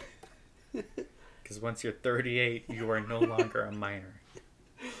miner. Because once you're 38, you are no longer a miner.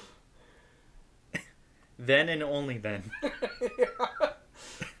 Then and only then.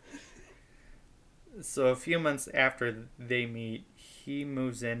 So a few months after they meet, he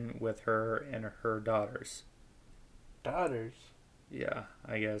moves in with her and her daughters. Daughters. Yeah,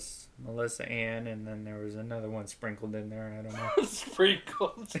 I guess Melissa Ann, and then there was another one sprinkled in there. I don't know.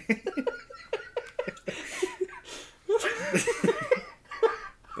 Sprinkled.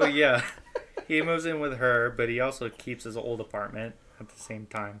 But yeah, he moves in with her, but he also keeps his old apartment at the same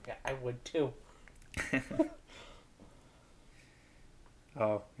time. Yeah, I would too.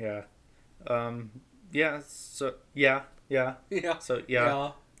 Oh, yeah. Yeah, so, yeah. Yeah. So,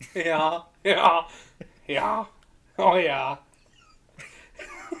 yeah. Yeah. Yeah. Yeah. Oh, yeah.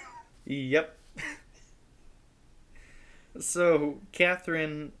 Yep. So,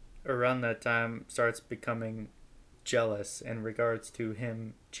 Catherine, around that time, starts becoming jealous in regards to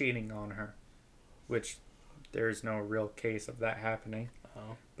him cheating on her, which there's no real case of that happening.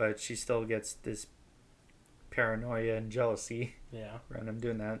 Oh. But she still gets this paranoia and jealousy Yeah. around him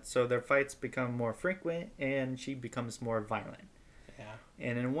doing that. So their fights become more frequent, and she becomes more violent. Yeah.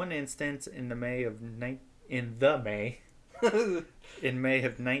 And in one instance, in May of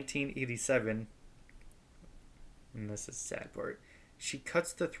 1987, and this is the sad part, she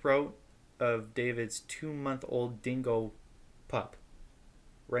cuts the throat of David's 2-month-old dingo pup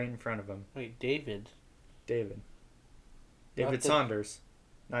right in front of him. Wait, David. David Not the- Saunders,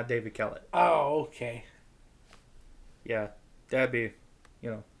 not David Kellett. Oh, okay. Yeah, that'd be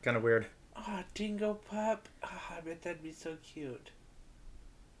kind of weird. Oh, dingo pup. Oh, I bet that'd be so cute.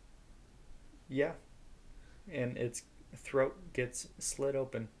 Yeah. And its throat gets slit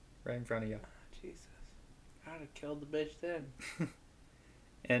open right in front of you. Oh, Jesus. I'd have killed the bitch then.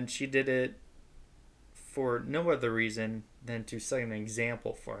 And she did it for no other reason than to set an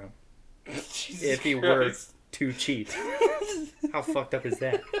example for him. Jesus if he Christ. were to cheat. How fucked up is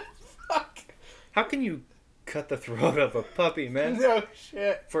that? Fuck. How can you cut the throat of a puppy, man? No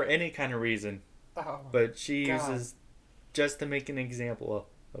shit. For any kind of reason. Oh, But she God. uses just to make an example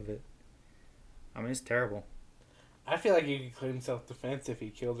of it. I mean, it's terrible. I feel like he could claim self-defense if he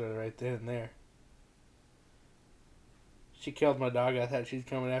killed her right then and there. She killed my dog. I thought she's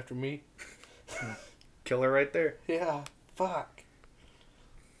coming after me. Kill her right there. Yeah. Fuck.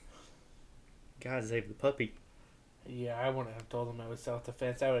 God save the puppy. Yeah, I wouldn't have told him it was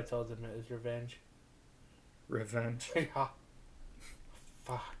self-defense. I would have told him it was revenge. Revenge. Yeah.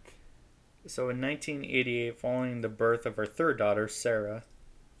 Fuck. So in 1988, following the birth of her third daughter, Sarah,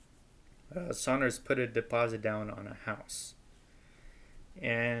 Saunders put a deposit down on a house.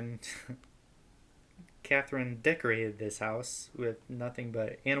 And Catherine decorated this house with nothing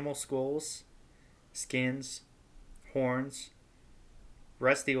but animal skulls, skins, horns,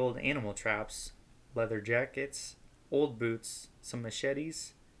 rusty old animal traps, leather jackets, old boots, some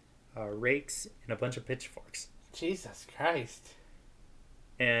machetes, rakes, and a bunch of pitchforks. Jesus Christ.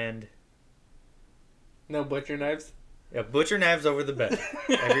 And No butcher knives? yeah, butcher knives over the bed.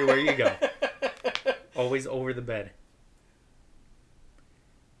 Everywhere you go. Always over the bed.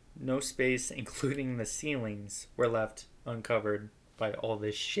 No space, including the ceilings, were left uncovered by all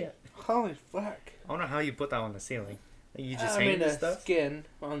this shit. Holy fuck. I don't know how you put that on the ceiling. You just I hang mean, the a stuff? skin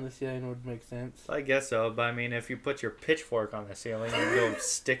on the ceiling would make sense. I guess so, but I mean, if you put your pitchfork on the ceiling, you go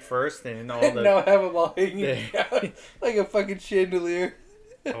stick first and all the... No, have them all hanging down like a fucking chandelier.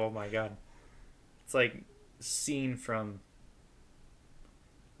 Oh my god. It's like a scene from,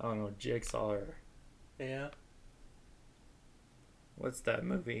 I don't know, Jigsaw or... Yeah. What's that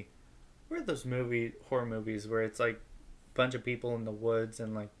movie? What are those horror movies where it's like a bunch of people in the woods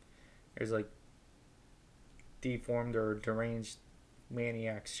and like there's like deformed or deranged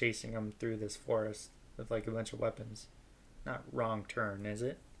maniacs chasing them through this forest with like a bunch of weapons? Not Wrong Turn, is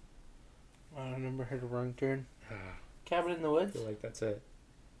it? I never heard of Wrong Turn. I Cabin in the Woods? feel like that's it.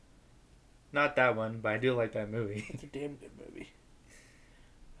 Not that one, but I do like that movie. It's a damn good movie.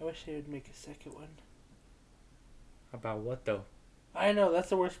 I wish they would make a second one. About what though? I know, that's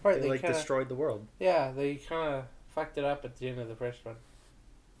the worst part. They like kinda, destroyed the world. Yeah, they kind of fucked it up at the end of the first one.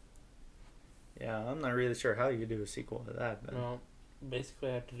 Yeah, I'm not really sure how you do a sequel to that. But... Well, basically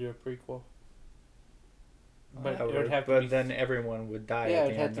I have to do a prequel. Oh, But that it would have to but be... then everyone would die Yeah, at it the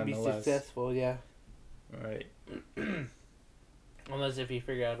would have end to be nonetheless. successful, yeah. Right. Unless if you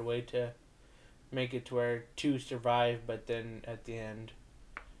figure out a way to make it to where two survive, but then at the end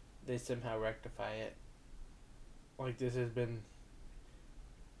they somehow rectify it. Like this has been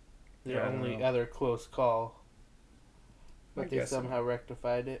their Yeah, I don't only know. other close call. I But they guess so. somehow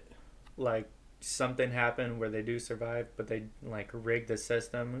rectified it. Like something happened where they do survive, but they like rig the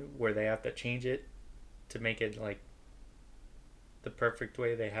system where they have to change it to make it like the perfect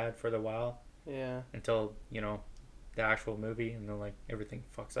way they had for the while Yeah. until the actual movie, and then like everything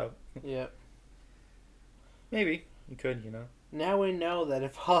fucks up. Yep. Maybe you could, Now we know that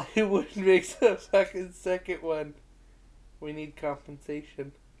if Hollywood makes a fucking second one, we need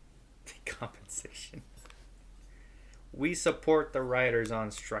compensation. Compensation. We support the writers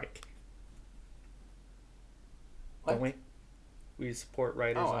on strike. What? Don't we? We support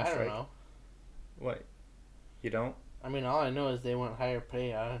writers Oh, on I strike. don't know. What? You don't? I mean, all I know is they want higher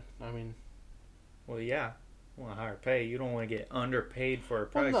pay. I mean, Well, yeah. You want higher pay. You don't want to get underpaid for a Well,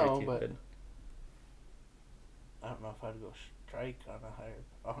 project no, you but- did. I don't know if I'd go strike on a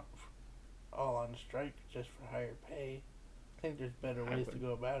higher, all on strike just for higher pay. I think there's better I ways to would.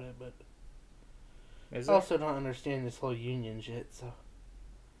 go about it, but Is I it? also don't understand this whole union shit. So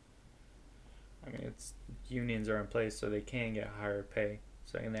I mean, it's unions are in place so they can get higher pay.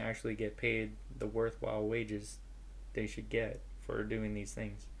 So they can actually get paid the worthwhile wages they should get for doing these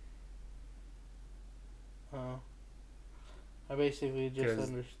things. I basically just 'Cause-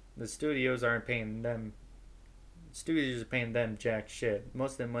 understand. The studios aren't paying them. Studios are paying them jack shit.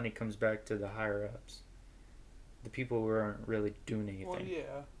 Most of the money comes back to the higher ups. The people who aren't really doing anything. Well,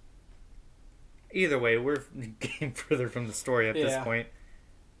 yeah. Either way, we're getting further from the story at this Yeah. point.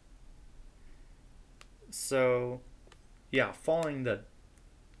 So, yeah, following the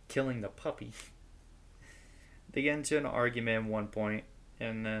killing the puppy, they get into an argument at one point,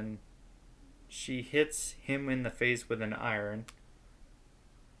 and then she hits him in the face with an iron,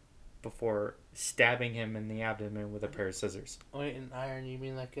 before stabbing him in the abdomen with a pair of scissors. Wait, an iron? You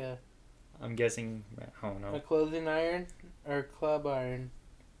mean like I'm guessing, I don't know, a clothing iron or club iron?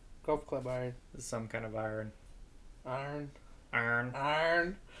 Golf club iron. some kind of iron. Iron.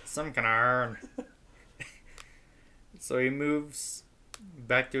 Some kind of iron. So he moves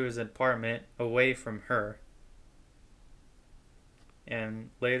back to his apartment away from her. And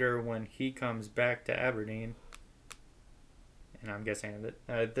later when he comes back to Aberdeen, and I'm guessing that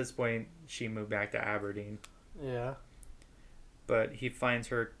at this point she moved back to Aberdeen. Yeah. But he finds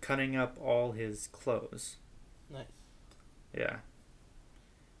her cutting up all his clothes. Nice. Yeah.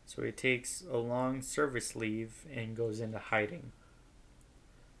 So he takes a long service leave and goes into hiding.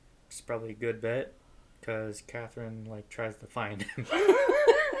 It's probably a good bet, because Katherine tries to find him.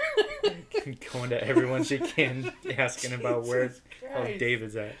 Going to everyone she can, asking about where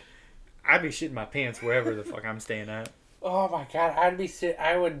David's at. I'd be shitting my pants wherever the fuck I'm staying at. Oh my god,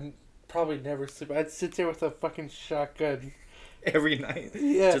 I would probably never sleep. I'd sit there with a fucking shotgun. Every night.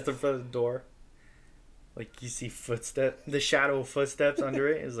 Yeah. Just in front of the door. You see footsteps. The shadow of footsteps under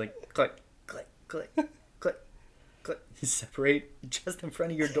it is click, click, click, click, click. You separate just in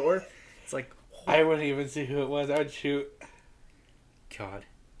front of your door. It's I wouldn't even see who it was. I would shoot. God.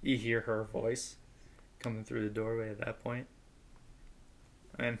 You hear her voice coming through the doorway at that point.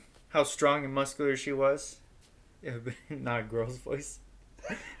 And how strong and muscular she was. It would be not a girl's voice.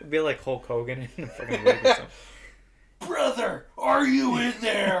 It'd be like Hulk Hogan in a fucking rig or something. Brother, are you in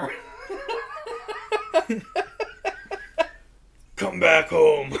there? Come back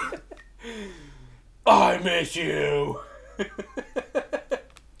home. I miss you.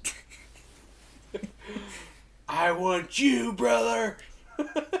 I want you, brother.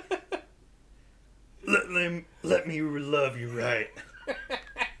 Let me love you right.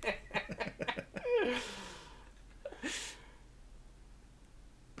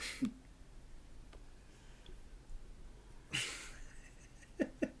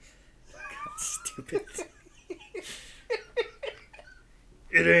 God, stupid.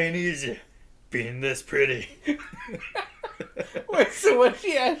 It ain't easy being this pretty. Wait, so was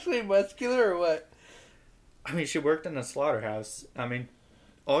she actually muscular or what? I mean, she worked in a slaughterhouse. I mean,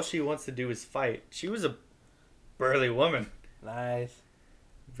 all she wants to do is fight. She was a burly woman. Nice.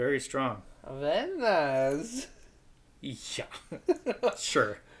 Very strong. Very nice. Yeah.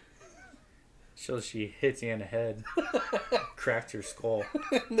 Sure. So she hits you in the head. Cracks your skull.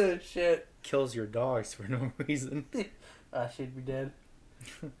 No shit. Kills your dogs for no reason. She'd be dead.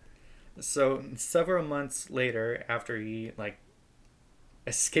 So, several months later, after he,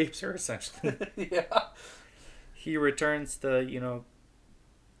 escapes her, essentially. Yeah. He returns to,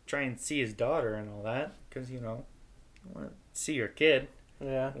 try and see his daughter and all that. Because, you want to see your kid.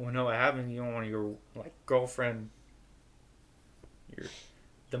 Yeah. You know what happens. You don't want your, girlfriend,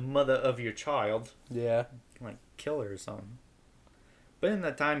 the mother of your child. Yeah. Kill her or something. But in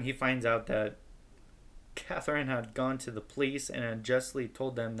that time, he finds out that Katherine had gone to the police and had justly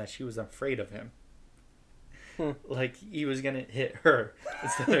told them that she was afraid of him. He was going to hit her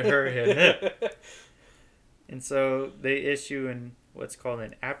instead of her hitting him. And so they issue what's called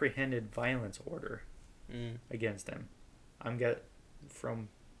an apprehended violence order against him. From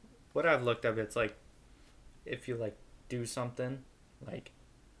what I've looked up, it's if you do something,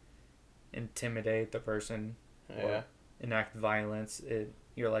 intimidate the person or enact violence,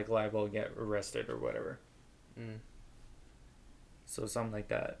 you're liable to get arrested or whatever. So something like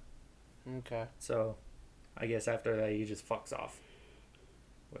that. Okay. So I guess after that he just fucks off.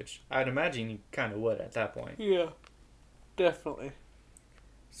 Which I'd imagine you kind of would at that point. Yeah. Definitely.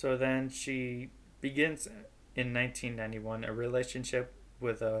 So then she begins in 1991 a relationship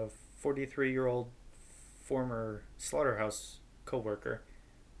with a 43-year-old former slaughterhouse co-worker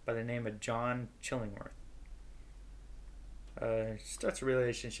by the name of John Chillingworth. She starts a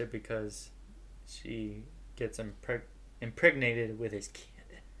relationship because she gets impregnated with his kid.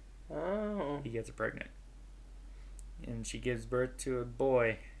 Oh. He gets her pregnant. And she gives birth to a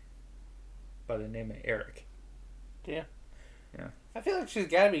boy by the name of Eric. Yeah. Yeah. I feel like she's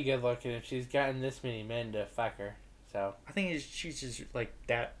gotta be good looking if she's gotten this many men to fuck her. So I think she's just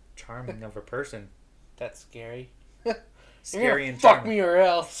that charming of a person. that's scary. Scary and fuck charming. me or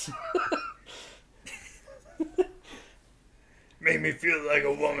else. Make me feel like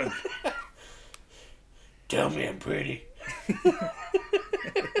a woman. Tell me I'm pretty.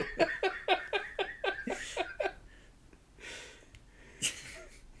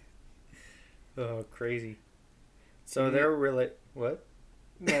 Oh, crazy. So they're really... What?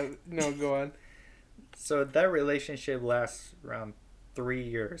 No, go on. So that relationship lasts around 3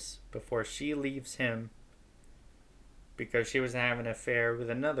 years before she leaves him because she was having an affair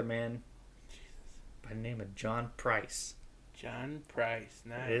with another man by the name of John Price. John Price.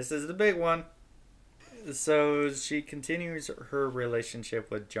 Nice. This is the big one. So she continues her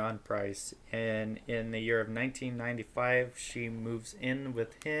relationship with John Price, and in the year of 1995, she moves in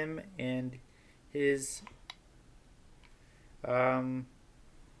with him and his Oh,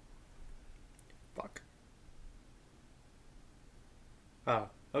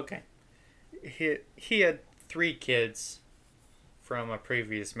 okay. He had 3 kids from a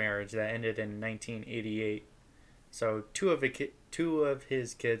previous marriage that ended in 1988. So two of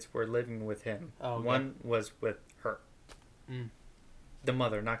his kids were living with him. Oh, okay. One was with her. The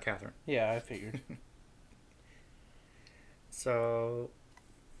mother, not Katherine. Yeah, I figured. So,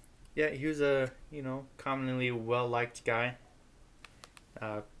 yeah, he was a, commonly well-liked guy.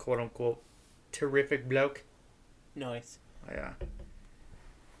 Quote-unquote, terrific bloke. Nice. Yeah.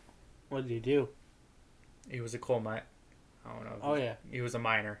 What did he do? He was a coal mine. I don't know. Oh, yeah. He was a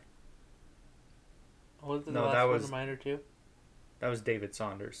miner. Was the No, last that one was- a miner too? That was David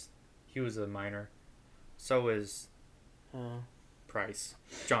Saunders. He was a miner. So is Price.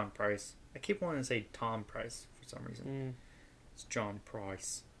 John Price. I keep wanting to say Tom Price for some reason. It's John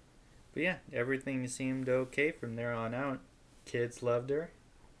Price. But yeah, everything seemed okay from there on out. Kids loved her.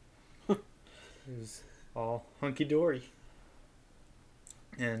 It was all hunky-dory.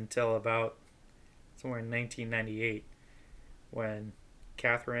 Until about somewhere in 1998 when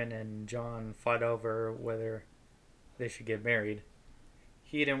Katherine and John fought over whether they should get married.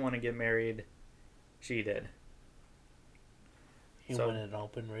 He didn't want to get married. She did. He wanted an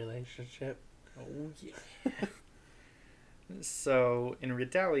open relationship. Oh, yeah. So, in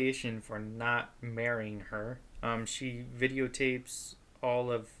retaliation for not marrying her, she videotapes all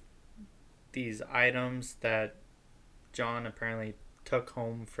of these items that John apparently took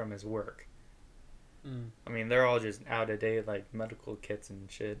home from his work. I mean, they're all just out of date, like medical kits and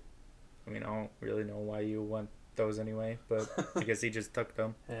shit. I mean, I don't really know why you want those anyway, but I guess he just took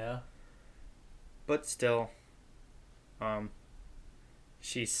them. Yeah. But still,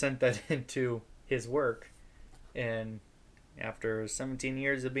 she sent that into his work, and after 17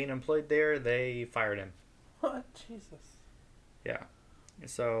 years of being employed there, they fired him. What? Jesus. Yeah.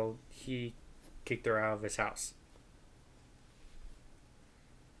 So he kicked her out of his house.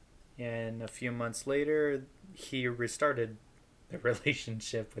 And a few months later, he restarted the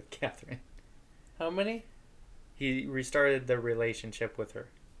relationship with Katherine. How many? He restarted the relationship with her.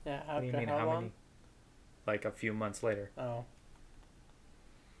 Yeah, What do you after mean, how long? many? Like a few months later. Oh.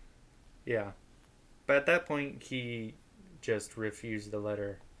 Yeah. But at that point, he just refused to let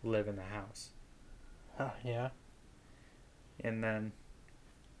her live in the house. Oh, yeah. And then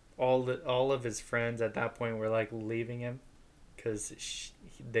all of his friends at that point were like leaving him because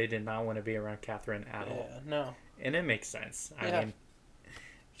they did not want to be around Katherine at all. Yeah, no. And it makes sense. I Yeah. mean,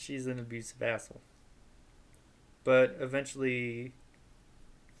 she's an abusive asshole. But eventually,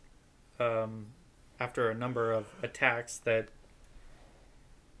 after a number of attacks that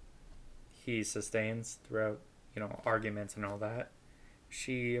he sustains throughout, arguments and all that,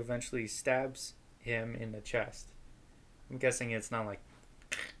 she eventually stabs him in the chest. I'm guessing it's not like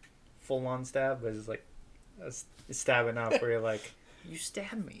full-on stab, but it's like a stab enough where you're like, you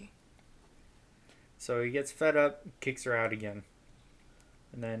stabbed me. So he gets fed up, kicks her out again.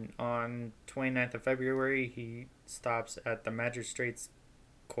 And then on 29th of February, he stops at the magistrate's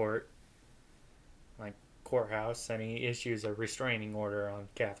courthouse, and he issues a restraining order on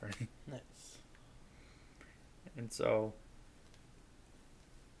Katherine. Nice. And so,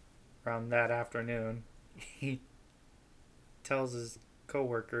 around that afternoon, he tells his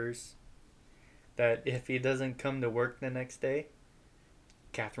coworkers that if he doesn't come to work the next day,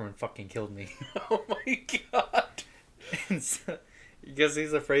 Katherine fucking killed me. Oh my god. And so, because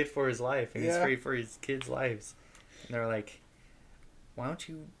he's afraid for his life, and he's Yeah. afraid for his kids' lives. And they're like, why don't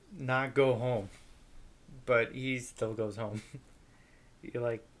you not go home? But he still goes home. He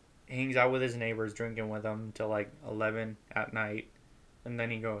hangs out with his neighbors, drinking with them till 11 at night, and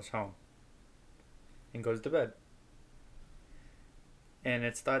then he goes home and goes to bed. And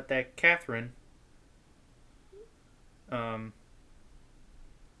it's thought that Katherine, after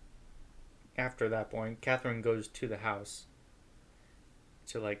that point, Katherine goes to the house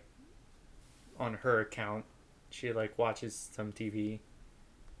to on her account, she watches some TV,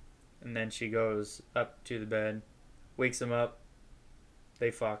 and then she goes up to the bed, wakes him up,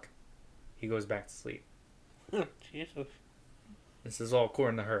 they fuck, he goes back to sleep. Jesus. This is all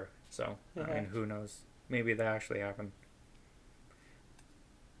according to her, so I Okay. mean, who knows? Maybe that actually happened.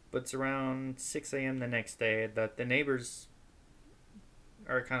 But it's around 6 a.m. the next day that the neighbors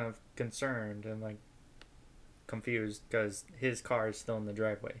are kind of concerned and confused because his car is still in the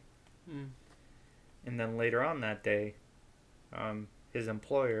driveway. Mm. And then later on that day, his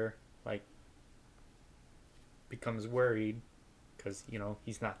employer, like, becomes worried because,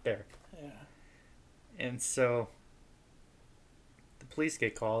 he's not there. Yeah. And so the police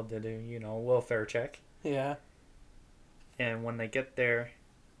get called to do, welfare check. Yeah. And when they get there,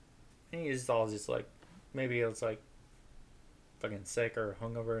 he's all just like, maybe it's like fucking sick or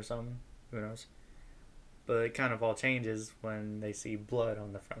hungover or something. Who knows? But it kind of all changes when they see blood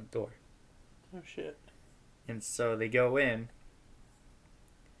on the front door. Oh, shit. And so they go in,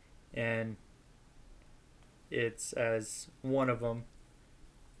 and it's as one of them,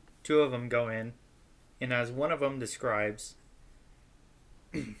 two of them go in, and as one of them describes,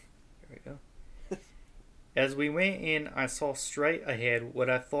 here we go. As we went in, I saw straight ahead what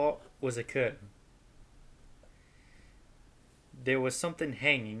I thought was a curtain. There was something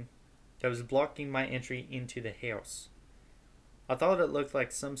hanging that was blocking my entry into the house. I thought it looked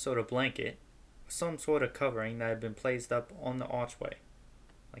like some sort of blanket, some sort of covering that had been placed up on the archway,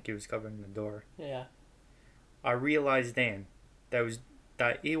 like it was covering the door. Yeah. I realized then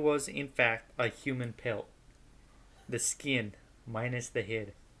that it was in fact a human pelt. The skin minus the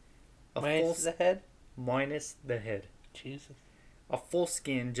head. Minus the head? Minus the head. Jesus. A full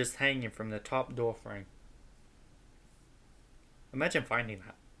skin just hanging from the top door frame. Imagine finding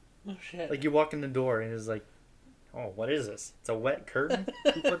that. Oh, shit. Like, you walk in the door and it's like, oh, what is this? It's a wet curtain?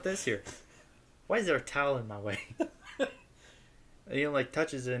 Who put this here? Why is there a towel in my way? And he, like,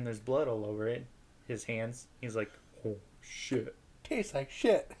 touches it and there's blood all over it. His hands. He's like, oh, shit. Tastes like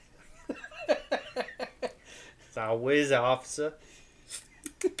shit. So, what is it, officer?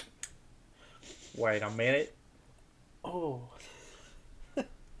 Wait a minute. Oh.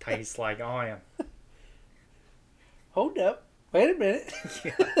 Tastes like iron. Hold up. Wait a minute.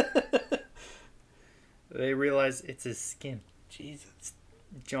 Yeah. They realize it's his skin. Jesus.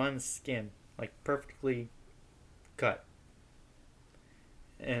 John's skin. Like, perfectly cut.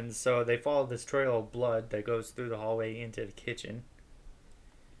 And so they follow this trail of blood that goes through the hallway into the kitchen.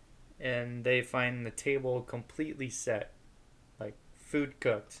 And they find the table completely set. Like, food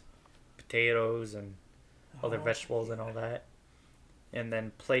cooked. Potatoes and other vegetables and all that. And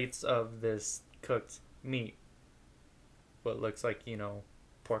then plates of this cooked meat. What looks like,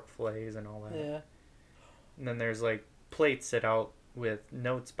 pork fillets and all that. Yeah. And then there's, like, plates set out with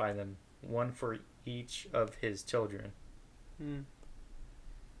notes by them. One for each of his children. Hmm.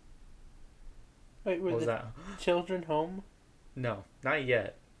 Wait, were What was the that? children home? No, not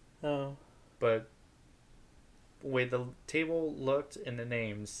yet. Oh. But the way the table looked and the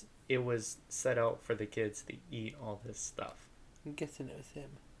names, it was set out for the kids to eat all this stuff. I'm guessing it was him.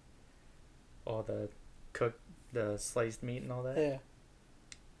 All the sliced meat and all that. Yeah.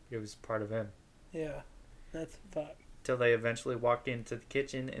 It was part of him. Yeah. That's fuck. Till they eventually walk into the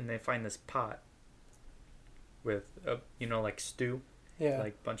kitchen and they find this pot with, like stew. Yeah.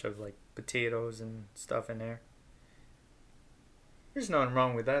 Like a bunch of like potatoes and stuff in there. There's nothing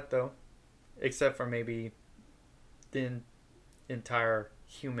wrong with that though. Except for maybe the entire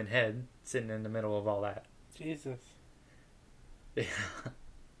human head sitting in the middle of all that. Jesus. Yeah.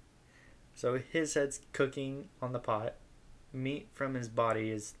 So his head's cooking on the pot. Meat from his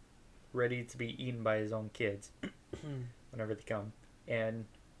body is ready to be eaten by his own kids whenever they come. And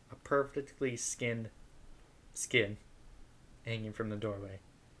a perfectly skinned skin hanging from the doorway.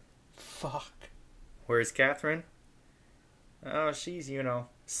 Fuck. Whereas Katherine, oh, she's,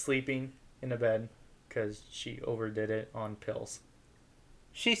 sleeping in a bed because she overdid it on pills.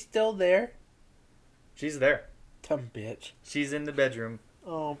 She's still there? She's there. Dumb bitch. She's in the bedroom.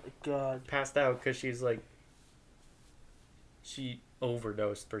 Oh my god. Passed out because she's like, she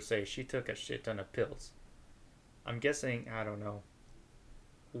overdosed per se. She took a shit ton of pills. I'm guessing, I don't know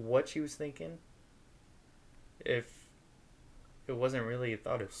what she was thinking. If it wasn't really a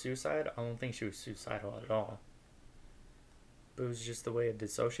thought of suicide, I don't think she was suicidal at all. But it was just the way to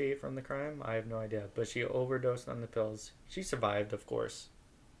dissociate from the crime. I have no idea. But she overdosed on the pills. She survived, of course,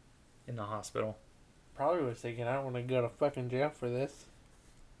 in the hospital. Probably was thinking, I don't want to go to fucking jail for this.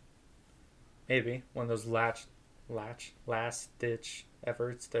 Maybe. One of those last-ditch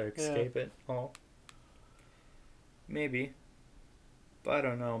efforts to escape it all. Maybe. But I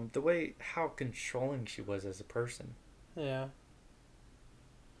don't know. The way, how controlling she was as a person. Yeah.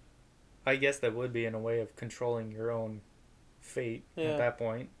 I guess that would be in a way of controlling your own fate at that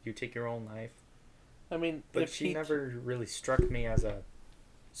point. You take your own life. I mean, but she never really struck me as a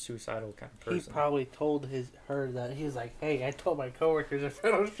suicidal kind of person. He probably told her that. He was like, hey, I told my coworkers if I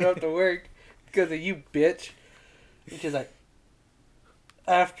don't show up to work because of you, bitch. And she's like,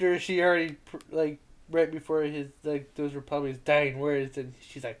 after she already, right before his, like, those were probably his dying words, and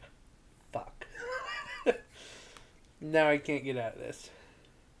she's like, fuck. Now I can't get out of this.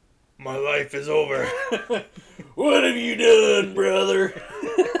 My life is over. What have you done, brother?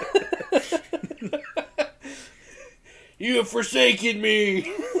 You have forsaken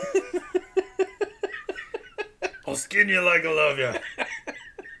me. I'll skin you like I love you.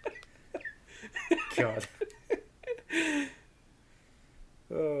 God.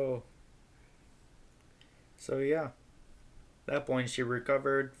 Oh. So yeah. At that point she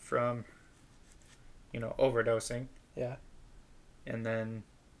recovered from, overdosing. Yeah. And then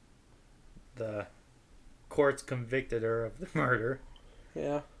the courts convicted her of the murder.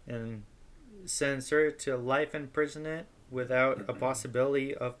 Yeah. And sentenced her to life imprisonment without a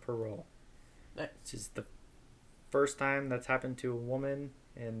possibility of parole. Nice. Which is the first time that's happened to a woman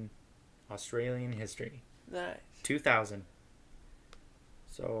in Australian history. Nice. 2000.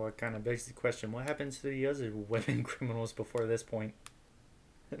 So it kind of begs the question, what happens to the other women criminals before this point?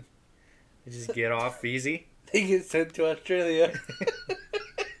 They just get off easy? They get sent to Australia.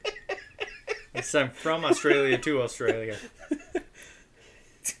 They sent from Australia to Australia.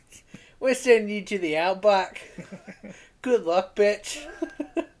 We're sending you to the outback. Good luck, bitch.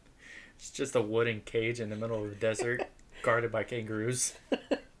 It's just a wooden cage in the middle of the desert, guarded by kangaroos.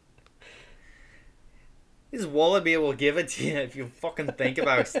 Is Wallet be able to give it to you if you fucking think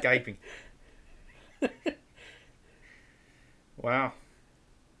about Skyping? Wow.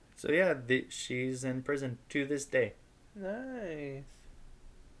 So yeah, she's in prison to this day. Nice.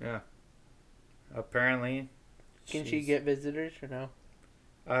 Yeah. Apparently. Can she get visitors or no?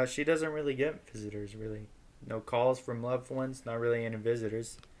 She doesn't really get visitors, really. No calls from loved ones, not really any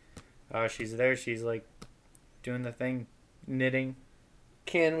visitors. She's there, she's like doing the thing, knitting.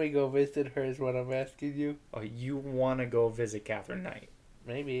 Can we go visit her is what I'm asking you. Oh, you want to go visit Katherine Knight?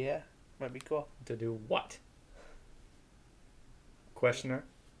 Maybe, yeah. Might be cool. To do what? Question her?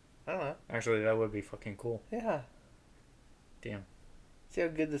 I don't know. Actually, that would be fucking cool. Yeah. Damn. See how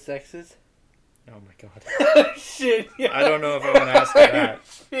good the sex is? Oh my god. Shit. Yeah. I don't know if I want to ask her that.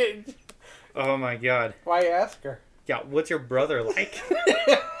 Shit. Oh my god. Why ask her? Yeah, what's your brother like?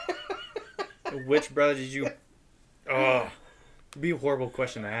 Which brother did you... Oh. It'd be a horrible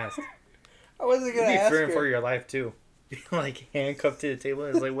question to ask. I wasn't going to ask her. It'd be fearing for your life, too. Like, handcuffed to the table.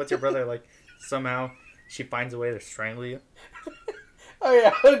 It's like, what's your brother like? Somehow, she finds a way to strangle you. Oh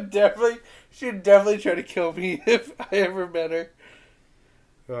yeah, she'd definitely try to kill me if I ever met her.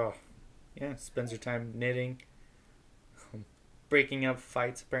 Oh. Yeah, spends her time knitting. Breaking up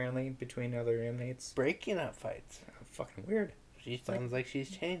fights, apparently, between other inmates. Breaking up fights? Fucking weird. She sounds like she's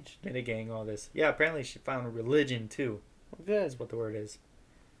changed. Mitigating all this. Yeah, apparently she found a religion, too. Well, good. That's what the word is.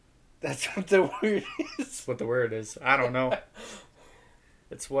 That's what the word is? That's what the word is. I don't know.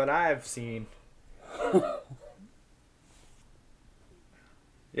 It's what I've seen.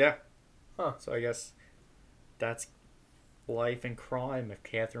 Yeah. Huh. So I guess that's life and crime of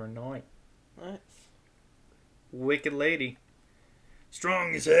Katherine Knight. Nice. Wicked lady.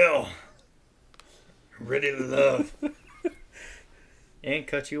 Strong as hell. Ready to love. And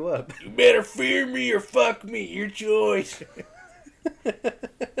cut you up. You better fear me or fuck me. Your choice.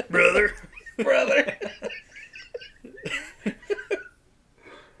 Brother. Brother.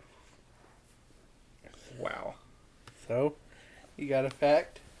 Wow. So, you got a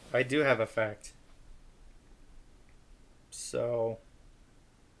fact? I do have a fact. So,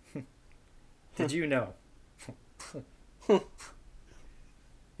 did you know?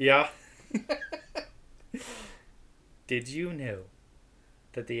 Yeah. Did you know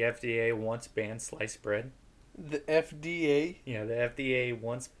that the FDA once banned sliced bread? The FDA? Yeah, the FDA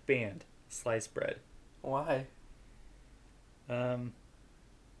once banned sliced bread. Why?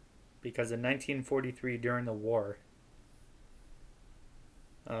 Because in 1943, during the war,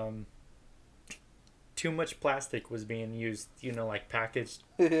 too much plastic was being used, like packaged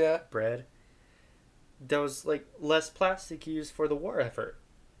Yeah. bread. There was like less plastic used for the war effort.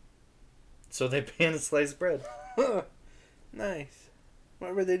 So they banned sliced bread. Nice.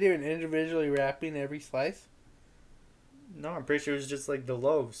 What were they doing? Individually wrapping every slice? No, I'm pretty sure it was just like the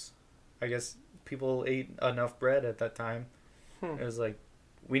loaves. I guess people ate enough bread at that time. It was like,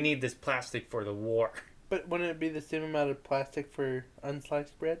 we need this plastic for the war. But wouldn't it be the same amount of plastic for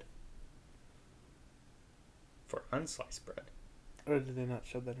unsliced bread? For unsliced bread. Or did they not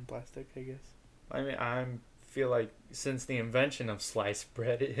show that in plastic, I guess? I mean, I feel like since the invention of sliced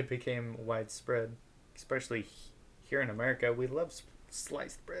bread, it became widespread. Especially here in America, we love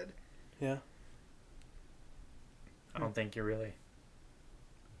sliced bread. Yeah. I don't think you really...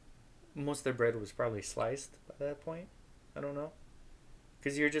 Most of their bread was probably sliced by that point. I don't know.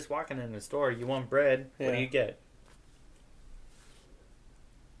 Because you're just walking in the store. You want bread. Yeah. What do you get?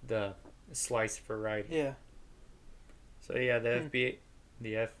 The sliced variety. Yeah. So yeah, the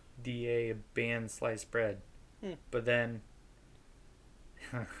FDA banned sliced bread. But then,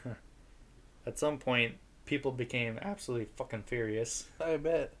 at some point, people became absolutely fucking furious. I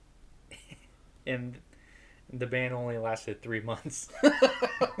bet. And the ban only lasted 3 months.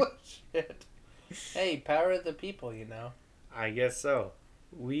 Oh, shit. Hey, power of the people, you know. I guess so.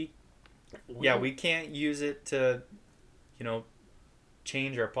 We can't use it to,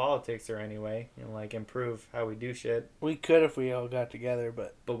 change our politics or anyway, like improve how we do shit. We could if we all got together,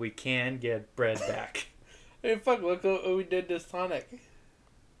 but we can get bread back. hey, fuck! Look what we did to Sonic,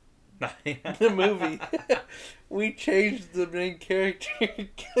 The the movie. We changed the main character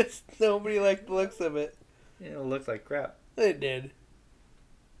because nobody liked the looks of it. It looks like crap. It did.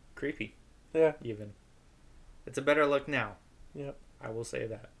 Creepy. Yeah. Even. It's a better look now. Yep. I will say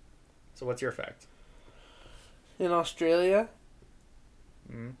that. So what's your fact? In Australia,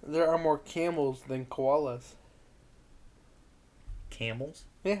 Mm-hmm. there are more camels than koalas. Camels?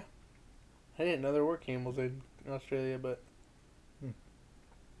 Yeah. I didn't know there were camels in Australia, but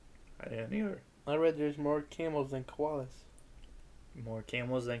I didn't either. I read there's more camels than koalas. More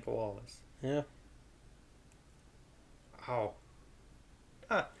camels than koalas. Yeah. Oh.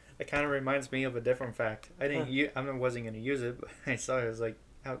 It kind of reminds me of a different fact. I wasn't going to use it, but I saw it was like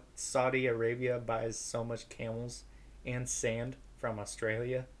how Saudi Arabia buys so much camels and sand from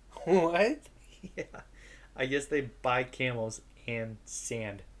Australia. What? Yeah. I guess they buy camels and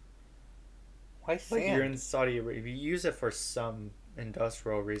sand. Why Like sand? you're in Saudi Arabia. You use it for some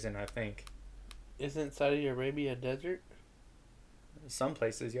industrial reason, I think. Isn't Saudi Arabia a desert? Some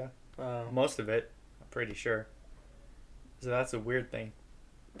places, yeah. Most of it, I'm pretty sure. So that's a weird thing.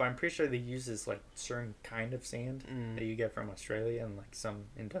 But I'm pretty sure they use this like certain kind of sand that you get from Australia and like some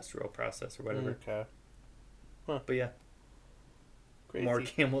industrial process or whatever. Okay. Huh. But yeah, Crazy. more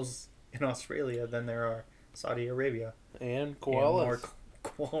camels in Australia than there are Saudi Arabia. And koalas. And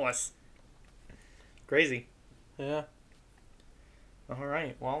more koalas. Crazy. Yeah. All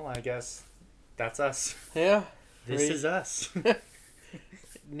right. Well, I guess that's us. Yeah. This is us.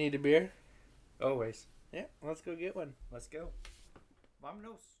 Need a beer? Always. Yeah. Let's go get one. Let's go.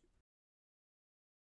 Vámonos.